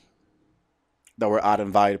that we're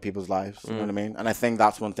adding value to people's lives. You know what I mean? And I think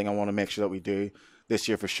that's one thing I want to make sure that we do this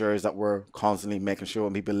year for sure, is that we're constantly making sure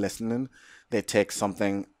when people listening, they take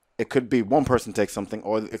something. It could be one person takes something,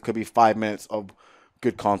 or it could be 5 minutes of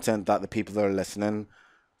good content that the people that are listening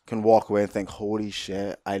can walk away and think, holy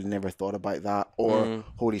shit, I never thought about that. Or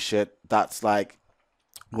holy shit, that's like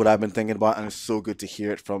what I've been thinking about, and it's so good to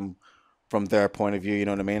hear it from their point of view. You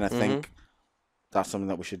know what I mean? I think that's something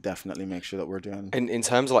that we should definitely make sure that we're doing. In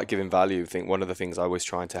terms of like giving value, I think one of the things I was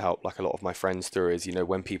trying to help like a lot of my friends through is,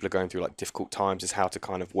 when people are going through like difficult times, is how to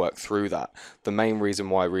kind of work through that. The main reason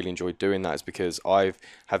why I really enjoyed doing that is because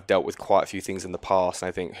have dealt with quite a few things in the past, and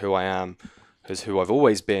I think who I am is who I've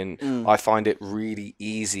always been. I find it really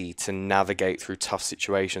easy to navigate through tough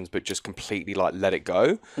situations, but just completely like let it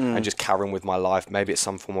go and just carry on with my life. Maybe it's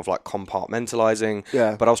some form of like compartmentalizing.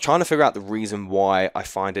 Yeah. But I was trying to figure out the reason why I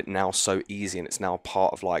find it now so easy, and it's now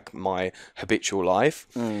part of like my habitual life.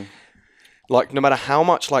 Like no matter how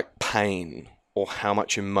much like pain or how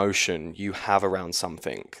much emotion you have around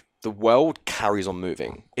something, the world carries on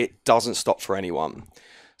moving. It doesn't stop for anyone.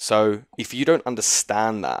 So if you don't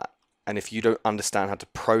understand that, and if you don't understand how to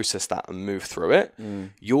process that and move through it,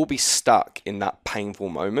 you'll be stuck in that painful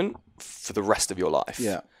moment for the rest of your life.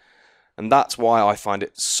 Yeah. And that's why I find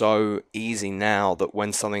it so easy now that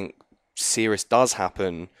when something serious does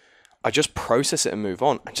happen, I just process it and move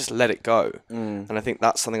on and just let it go. And I think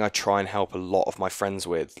that's something I try and help a lot of my friends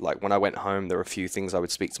with. Like when I went home, there were a few things I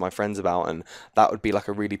would speak to my friends about, and that would be like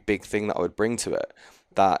a really big thing that I would bring to it.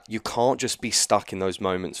 That you can't just be stuck in those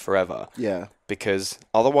moments forever. Yeah. Because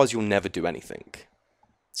otherwise you'll never do anything.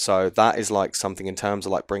 So that is like something in terms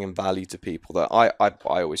of like bringing value to people that I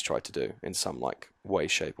always try to do in some like way,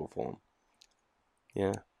 shape or form.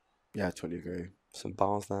 Yeah. Yeah, I totally agree. Some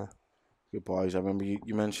bars there. Good boys. I remember you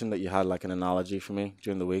mentioned that you had like an analogy for me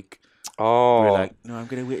during the week. Oh. You're like, no, I'm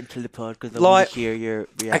going to wait until the pod because I want to hear your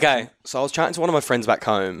reaction. Okay, so I was chatting to one of my friends back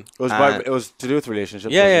home. It was to do with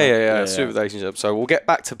relationships. Yeah. It's to do with relationships. So we'll get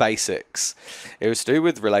back to basics. It was to do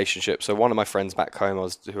with relationships. So one of my friends back home,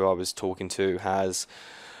 who I was talking to, has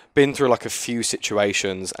been through like a few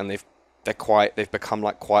situations, and they've become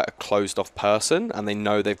like quite a closed off person, and they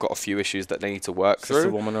know they've got a few issues that they need to work through. Is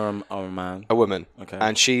this a woman or a man? A woman. Okay.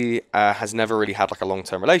 And she has never really had like a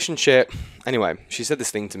long-term relationship. Anyway, she said this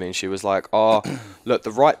thing to me, and she was like, oh, look,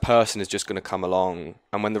 the right person is just going to come along,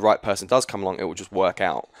 and when the right person does come along, it will just work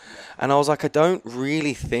out. And I was like, I don't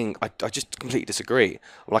really think, I just completely disagree.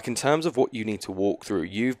 Like in terms of what you need to walk through,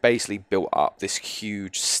 you've basically built up this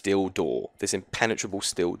huge steel door, this impenetrable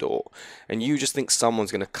steel door, and you just think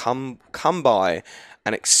someone's going to come by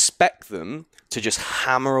and expect them to just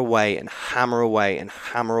hammer away and hammer away and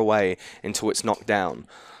hammer away until it's knocked down.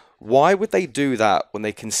 Why would they do that when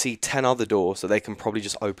they can see 10 other doors that they can probably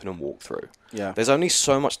just open and walk through? Yeah. There's only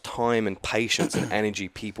so much time and patience and energy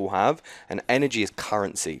people have, and energy is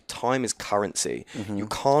currency. Time is currency. You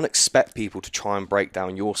can't expect people to try and break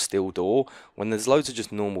down your steel door when there's loads of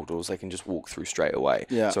just normal doors they can just walk through straight away.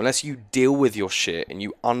 Yeah. So unless you deal with your shit and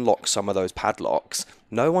you unlock some of those padlocks,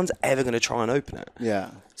 no one's ever going to try and open it.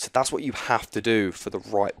 Yeah. So that's what you have to do for the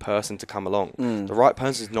right person to come along. The right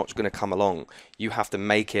person is not going to come along. You have to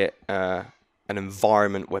make it an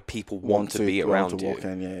environment where people want to be around you. Walk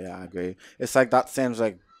in. Yeah, I agree. It's like that sounds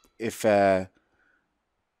like if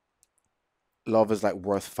love is like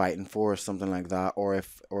worth fighting for or something like that, or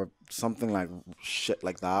something like shit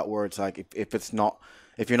like that, where it's like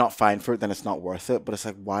if you're not fighting for it, then it's not worth it. But it's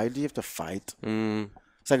like, why do you have to fight?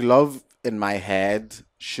 It's like love in my head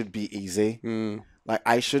should be easy. Like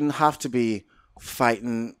I shouldn't have to be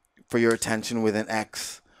fighting for your attention with an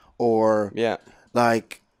ex, or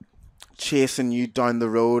like chasing you down the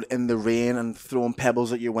road in the rain and throwing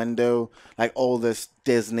pebbles at your window, like all this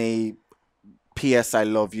Disney P.S. I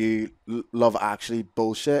love you, Love Actually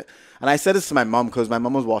bullshit. And I said this to my mum because my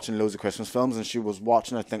mum was watching loads of Christmas films and she was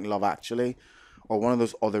watching, I think, Love Actually or one of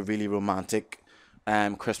those other really romantic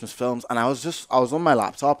Christmas films. And I was on my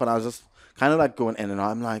laptop and I was just kind of like going in and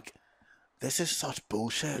out. I'm like, this is such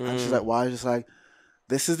bullshit. And she's like, why? Just like,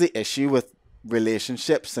 this is the issue with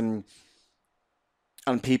relationships and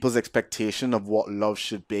people's expectation of what love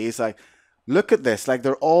should be. It's like, look at this. Like,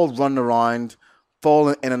 they're all running around,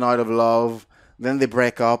 falling in and out of love. Then they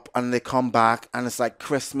break up and they come back and it's like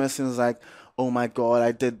Christmas and it's like, oh my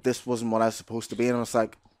God, this wasn't what I was supposed to be. And it's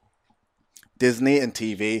like Disney and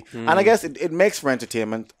TV. And I guess it makes for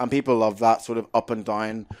entertainment and people love that sort of up and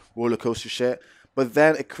down roller coaster shit. But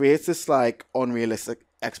then it creates this like unrealistic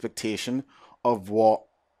expectation of what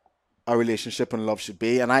a relationship and love should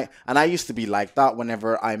be. And I used to be like that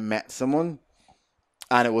whenever I met someone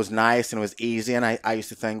and it was nice and it was easy. And I used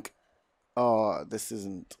to think, oh, this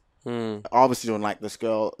isn't. I obviously don't like this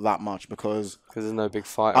girl that much because there's no big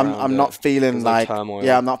fight. I'm not feeling like turmoil.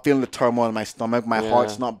 I'm not feeling the turmoil in my stomach. My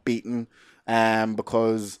heart's not beating,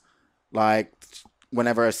 because like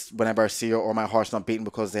whenever I see her or my heart's not beating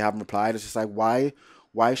because they haven't replied. It's just like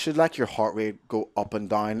why should like your heart rate go up and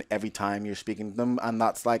down every time you're speaking to them? And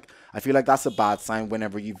that's like I feel like that's a bad sign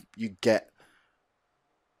whenever you get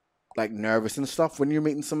like nervous and stuff when you're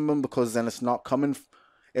meeting someone because then it's not coming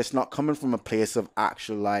from a place of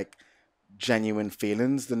actual like genuine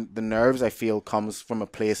feelings. The nerves I feel comes from a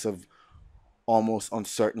place of almost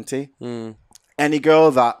uncertainty. Any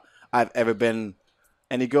girl that I've ever been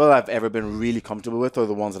really comfortable with are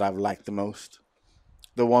the ones that I've liked the most.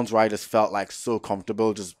 The ones where I just felt like so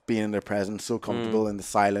comfortable just being in their presence, so comfortable in the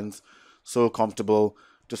silence, so comfortable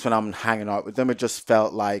just when I'm hanging out with them. It just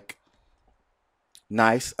felt like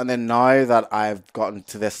nice. And then now that I've gotten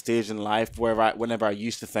to this stage in life where whenever I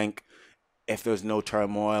used to think if there's no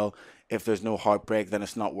turmoil, if there's no heartbreak, then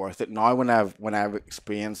it's not worth it. Now when I've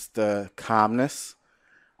experienced the calmness,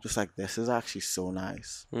 just like this is actually so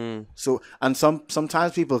nice. So and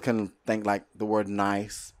sometimes people can think like the word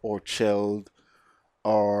nice or chilled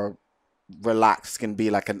or relaxed can be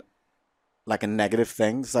like a negative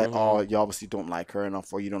thing. It's like, oh, you obviously don't like her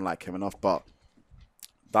enough or you don't like him enough, but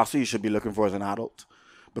that's what you should be looking for as an adult.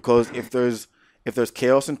 Because if there's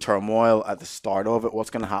chaos and turmoil at the start of it, what's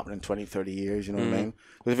going to happen in 20, 30 years? You know what I mean?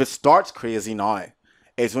 But if it starts crazy now,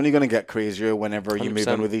 it's only going to get crazier whenever you move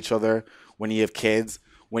in with each other, when you have kids,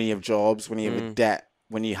 when you have jobs, when you have debt,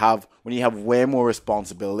 when you have way more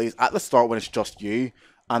responsibilities. At the start when it's just you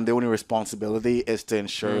and the only responsibility is to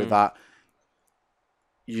ensure that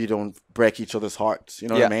you don't break each other's hearts. You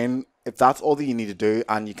know what I mean? If that's all that you need to do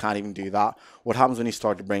and you can't even do that, what happens when you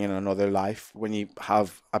start to bring in another life, when you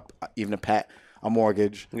have even a pet, a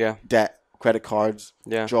mortgage, debt, credit cards,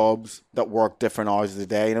 jobs that work different hours of the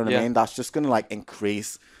day, you know what I mean? That's just going to like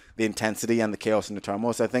increase the intensity and the chaos and the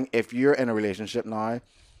turmoil. So I think if you're in a relationship now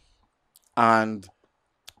and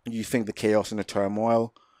you think the chaos and the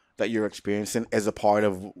turmoil that you're experiencing is a part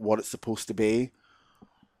of what it's supposed to be,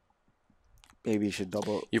 maybe you should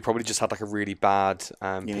double. You probably just had like a really bad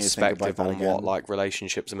perspective on what like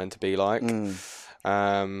relationships are meant to be like,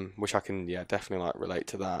 which I can definitely like relate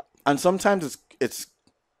to that. And sometimes it's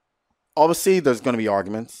obviously there's going to be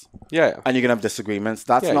arguments, and you're going to have disagreements.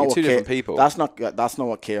 That's not what different people. That's not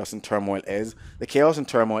what chaos and turmoil is. The chaos and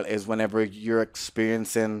turmoil is whenever you're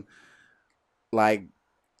experiencing like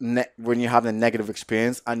when you're having a negative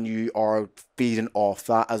experience and you are feeding off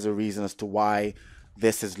that as a reason as to why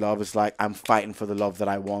this is love. It's like I'm fighting for the love that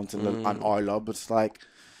I want and our love. But it's like,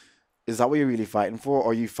 is that what you're really fighting for? Or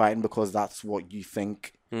are you fighting because that's what you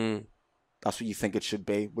think? That's what you think it should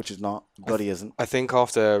be, which is not. Bloody isn't. I think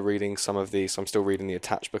after reading some of these, I'm still reading the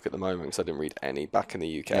Attached book at the moment because I didn't read any back in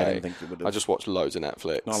the UK. Yeah, I didn't think you would have. I just watched loads of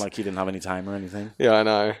Netflix. Not like you didn't have any time or anything. Yeah, I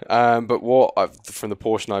know. But from the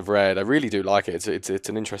portion I've read, I really do like it. It's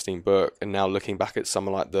an interesting book. And now looking back at some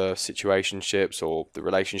of like the situationships or the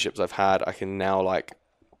relationships I've had, I can now like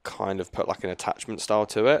kind of put like an attachment style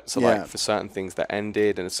to it. So like for certain things that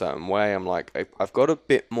ended in a certain way, I'm like, I've got a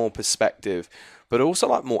bit more perspective, but also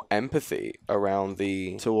like more empathy around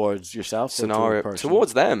the towards yourself scenario,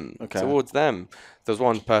 towards them. Towards them. There's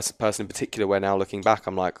one person in particular where now looking back,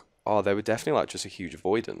 I'm like, oh, they were definitely like just a huge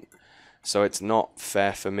avoidant. So it's not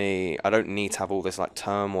fair for me. I don't need to have all this like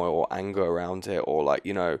turmoil or anger around it or like,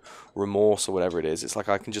 you know, remorse or whatever it is. It's like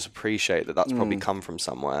I can just appreciate that that's probably come from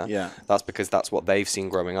somewhere. Yeah. That's because that's what they've seen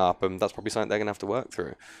growing up and that's probably something they're going to have to work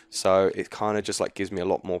through. So it kind of just like gives me a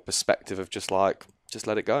lot more perspective of just like, just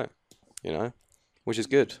let it go, you know, which is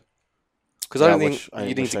good. Because I don't think which I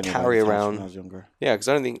you need wish to I knew carry about attachment around. when I was younger. Yeah, because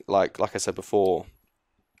I don't think like I said before,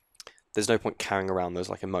 there's no point carrying around those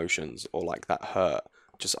like emotions or like that hurt.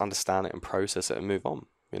 Just understand it and process it and move on.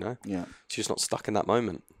 You know, Yeah. so you're just not stuck in that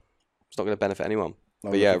moment. It's not going to benefit anyone.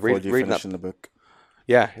 I'm But yeah, looking forward to you reading that. finishing the book.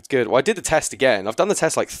 Yeah, it's good. Well, I did the test again. I've done the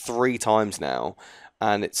test like 3 times now,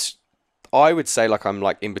 and it's. I would say like I'm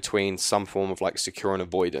like in between some form of like secure and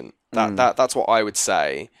avoidant. That's what I would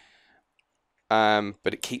say.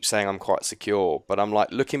 But it keeps saying I'm quite secure. But I'm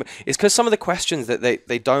like looking. It's because some of the questions that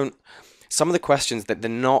they don't. Some of the questions that they're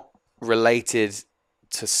not related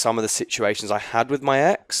to some of the situations I had with my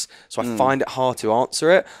ex, so I find it hard to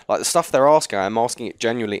answer it. Like the stuff they're asking, I'm asking it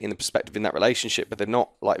genuinely in the perspective in that relationship, but they're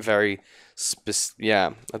not like very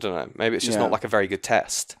yeah, I don't know. Maybe it's just not like a very good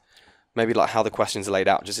test. Maybe like how the questions are laid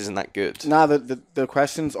out just isn't that good. Nah, the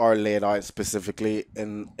questions are laid out specifically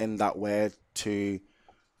in that way to.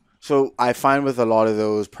 So I find with a lot of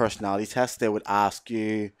those personality tests, they would ask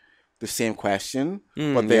you the same question,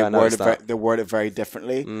 but yeah, I noticed that. they word it very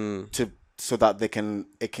differently to so that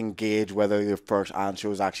it can gauge whether your first answer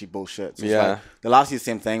was actually bullshit. So it's Yeah. like, they'll ask you the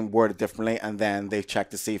same thing, word it differently, and then they check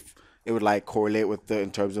to see if it would like correlate with in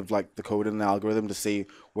terms of like the code and the algorithm to see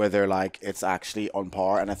whether like it's actually on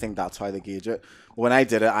par. And I think that's how they gauge it. When I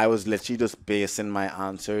did it, I was literally just basing my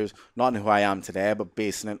answers not on who I am today, but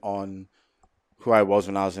basing it on who I was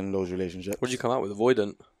when I was in those relationships. What did you come out with?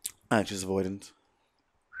 Avoidant. Anxious avoidant.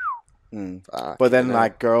 Fuck, But then, you know.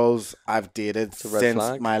 like, girls I've dated a red since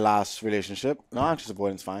flag? my last relationship, no, anxious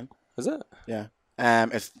avoidance fine. Is it? Yeah.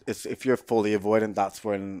 It's if you're fully avoidant, that's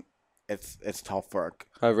when it's tough work.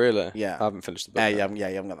 Oh, really? Yeah. I haven't finished the book. You haven't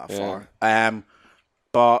got that Yeah. far.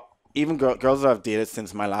 But even girls that I've dated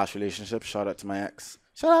since my last relationship, shout out to my ex.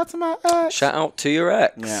 Shout out to my ex. Shout out to your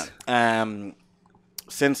ex. Yeah.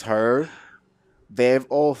 Since her, they've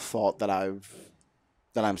all thought that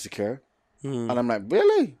I'm secure, and I'm like,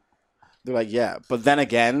 really? They're like, yeah. But then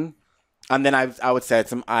again, and then I would say to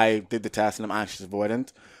them, I did the test and I'm anxious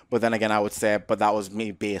avoidant. But then again, I would say, but that was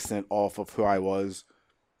me basing it off of who I was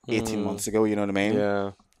 18 months ago. You know what I mean?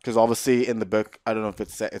 Yeah. Because obviously in the book, I don't know if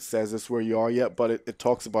it says this where you are yet, but it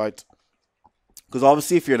talks about, because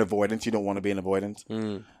obviously if you're an avoidant, you don't want to be an avoidant.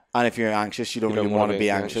 And if you're anxious, you don't really want to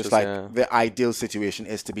be anxious. Like, yeah. the ideal situation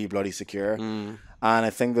is to be bloody secure. And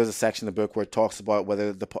I think there's a section in the book where it talks about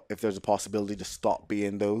whether if there's a possibility to stop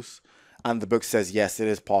being those. And the book says, yes, it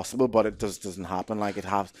is possible, but it doesn't happen. Like, it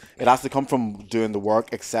has to come from doing the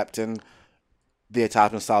work, accepting the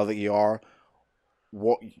attachment style that you are,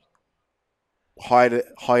 how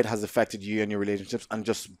it has affected you and your relationships, and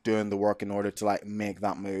just doing the work in order to like make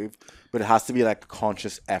that move. But it has to be like a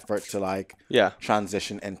conscious effort to like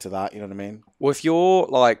transition into that. You know what I mean? Well, if you're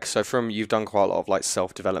like, you've done quite a lot of like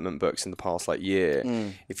self-development books in the past like year.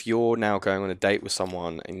 If you're now going on a date with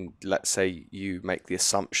someone and let's say you make the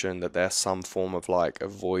assumption that there's some form of like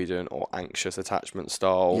avoidant or anxious attachment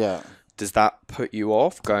style, does that put you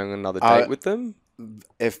off going on another date with them?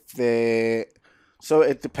 So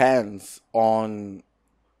it depends on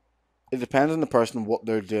the person, what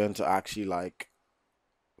they're doing to actually like.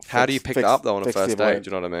 How do you pick that up though on a first date? Do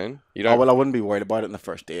you know what I mean? You don't. Oh, well, I wouldn't be worried about it in the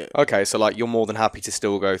first date. Okay, so like you're more than happy to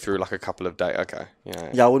still go through like a couple of dates. Okay,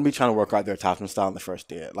 yeah. I wouldn't be trying to work out their attachment style on the first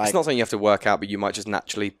date. Like, it's not something you have to work out, but you might just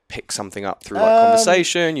naturally pick something up through like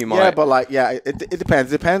conversation. You might. Yeah, but like, it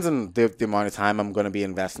depends. It depends on the amount of time I'm going to be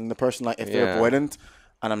investing in the person. Like, if they're avoidant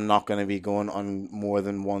and I'm not going to be going on more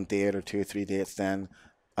than one date or 2 or 3 dates, then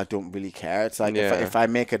I don't really care. It's like if I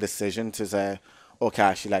make a decision to say, okay, I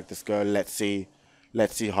actually like this girl, let's see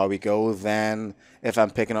how we go. Then if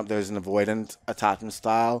I'm picking up there's an avoidant attachment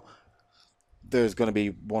style, there's going to be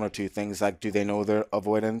one or two things. Like, do they know they're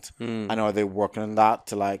avoidant? And are they working on that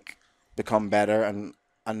to like become better and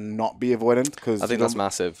not be avoidant? Because I think that's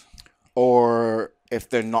massive. Or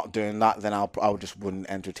if they're not doing that, then I just wouldn't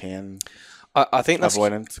entertain. I think that's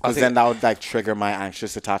avoidant, because then that would like trigger my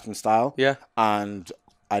anxious attachment style. Yeah, and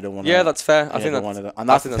I don't want to. Yeah, that's fair. I think and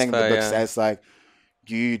that's the thing the book says. Like,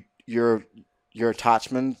 your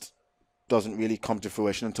attachment doesn't really come to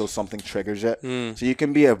fruition until something triggers it. So you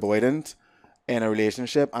can be avoidant in a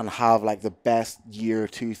relationship and have like the best year,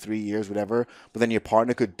 2, 3 years, whatever, but then your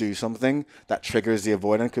partner could do something that triggers the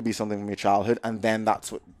avoidant. Could be something from your childhood, and then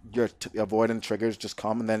that's what your avoidant triggers just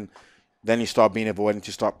come, and then you start being avoidant.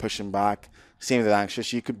 You start pushing back. Same with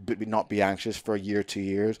anxious. You could not be anxious for a year, 2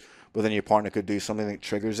 years, but then your partner could do something that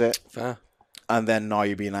triggers it. Fair. And then now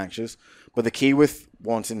you're being anxious. But the key with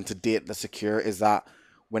wanting to date the secure is that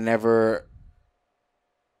whenever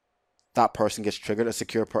that person gets triggered, a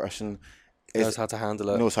secure person knows how to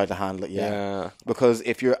handle it. Yeah. Because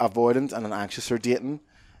if you're avoidant and an anxious are dating,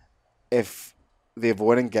 if the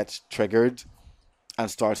avoidant gets triggered and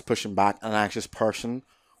starts pushing back, an anxious person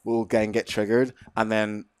will again get triggered and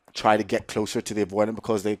then try to get closer to the avoidant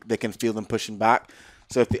because they can feel them pushing back.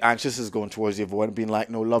 So if the anxious is going towards the avoidant, being like,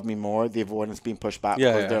 no, love me more, the avoidant's being pushed back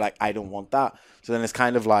because they're like, I don't want that. So then it's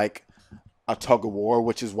kind of like a tug of war,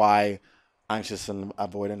 which is why anxious and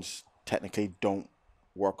avoidance technically don't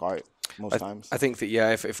work out most times. I think that,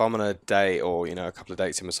 yeah, if I'm on a date or, you know, a couple of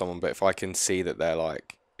dates in with someone, but if I can see that they're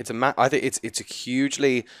like, I think it's a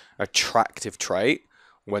hugely attractive trait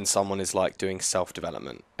when someone is like doing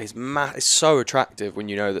self-development. It's so attractive when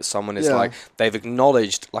you know that someone is like, they've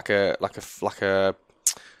acknowledged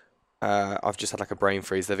I've just had like a brain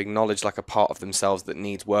freeze. They've acknowledged like a part of themselves that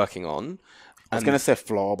needs working on. I was going to say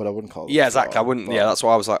flaw, but I wouldn't call it Yeah, exactly. flaw, I wouldn't. Yeah, that's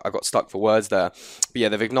why I was like, I got stuck for words there. But yeah,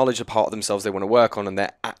 they've acknowledged a part of themselves they want to work on, and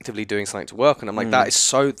they're actively doing something to work on. I'm like, that is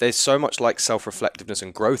so. There's so much like self-reflectiveness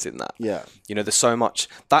and growth in that. Yeah. You know, there's so much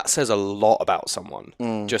that says a lot about someone.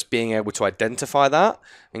 Just being able to identify that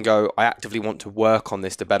and go, I actively want to work on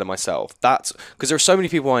this to better myself. That's because there are so many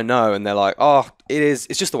people I know, and they're like, oh, it's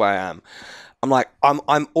just the way I am. I'm like,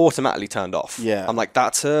 I'm automatically turned off. Yeah. I'm like,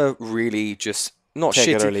 that's a really just. Not Take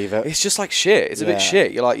shit. it or leave it. It's just like shit. It's a bit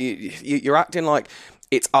shit. You're like you're acting like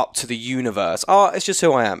it's up to the universe. Oh, it's just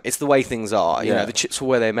who I am. It's the way things are. You know, the chips are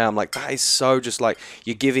where they may. I'm like, that is so just like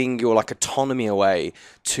you're giving your like autonomy away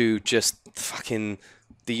to just fucking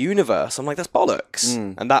the universe. I'm like, that's bollocks.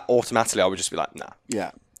 And that automatically I would just be like, nah.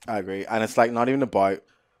 Yeah, I agree. And it's like not even about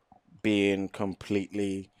being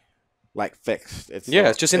completely like fixed. It's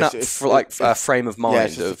just in that frame of mind. Yeah,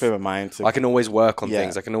 it's just a frame of mind. I can always work on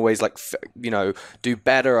things. I can always like do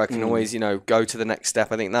better. I can always go to the next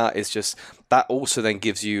step. I think that is just that also then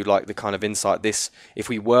gives you like the kind of insight. This if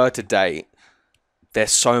we were to date,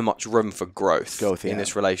 there's so much room for growth in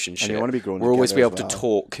this relationship. And you want to be growing. We'll always be able to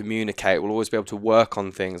talk, communicate. We'll always be able to work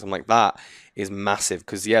on things. I'm like that is massive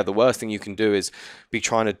because the worst thing you can do is be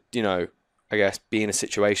trying to I guess, be in a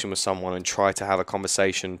situation with someone and try to have a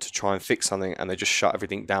conversation to try and fix something and they just shut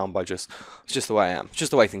everything down by it's just the way I am. It's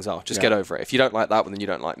just the way things are. Just get over it. If you don't like that one, then you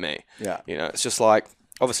don't like me. Yeah. It's just like,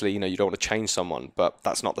 obviously, you don't want to change someone, but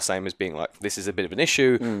that's not the same as being like, this is a bit of an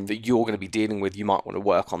issue that you're going to be dealing with. You might want to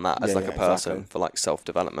work on that as like a person for like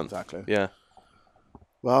self-development. Exactly. Yeah.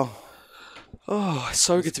 Well. Oh, it's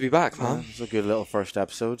so good to be back, man. It's a good little first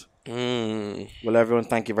episode. Well, everyone,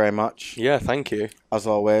 thank you very much. Yeah, thank you. As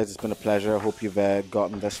always, it's been a pleasure. I hope you've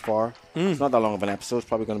gotten this far. It's not that long of an episode. It's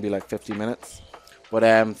probably going to be like 50 minutes. But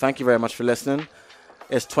thank you very much for listening.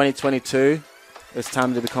 It's 2022. It's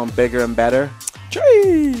time to become bigger and better.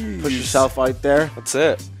 Jeez. Put yourself out there. That's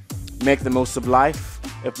it. Make the most of life.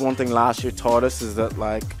 If one thing last year taught us is that,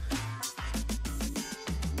 like,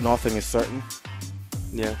 nothing is certain.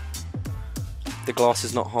 Yeah. The glass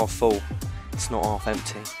is not half full. It's not half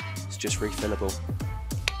empty. It's just refillable.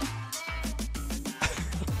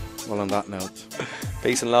 Well, on that note.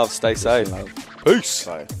 Peace and love. Stay safe. Peace.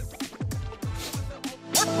 Peace.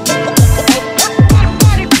 Bye.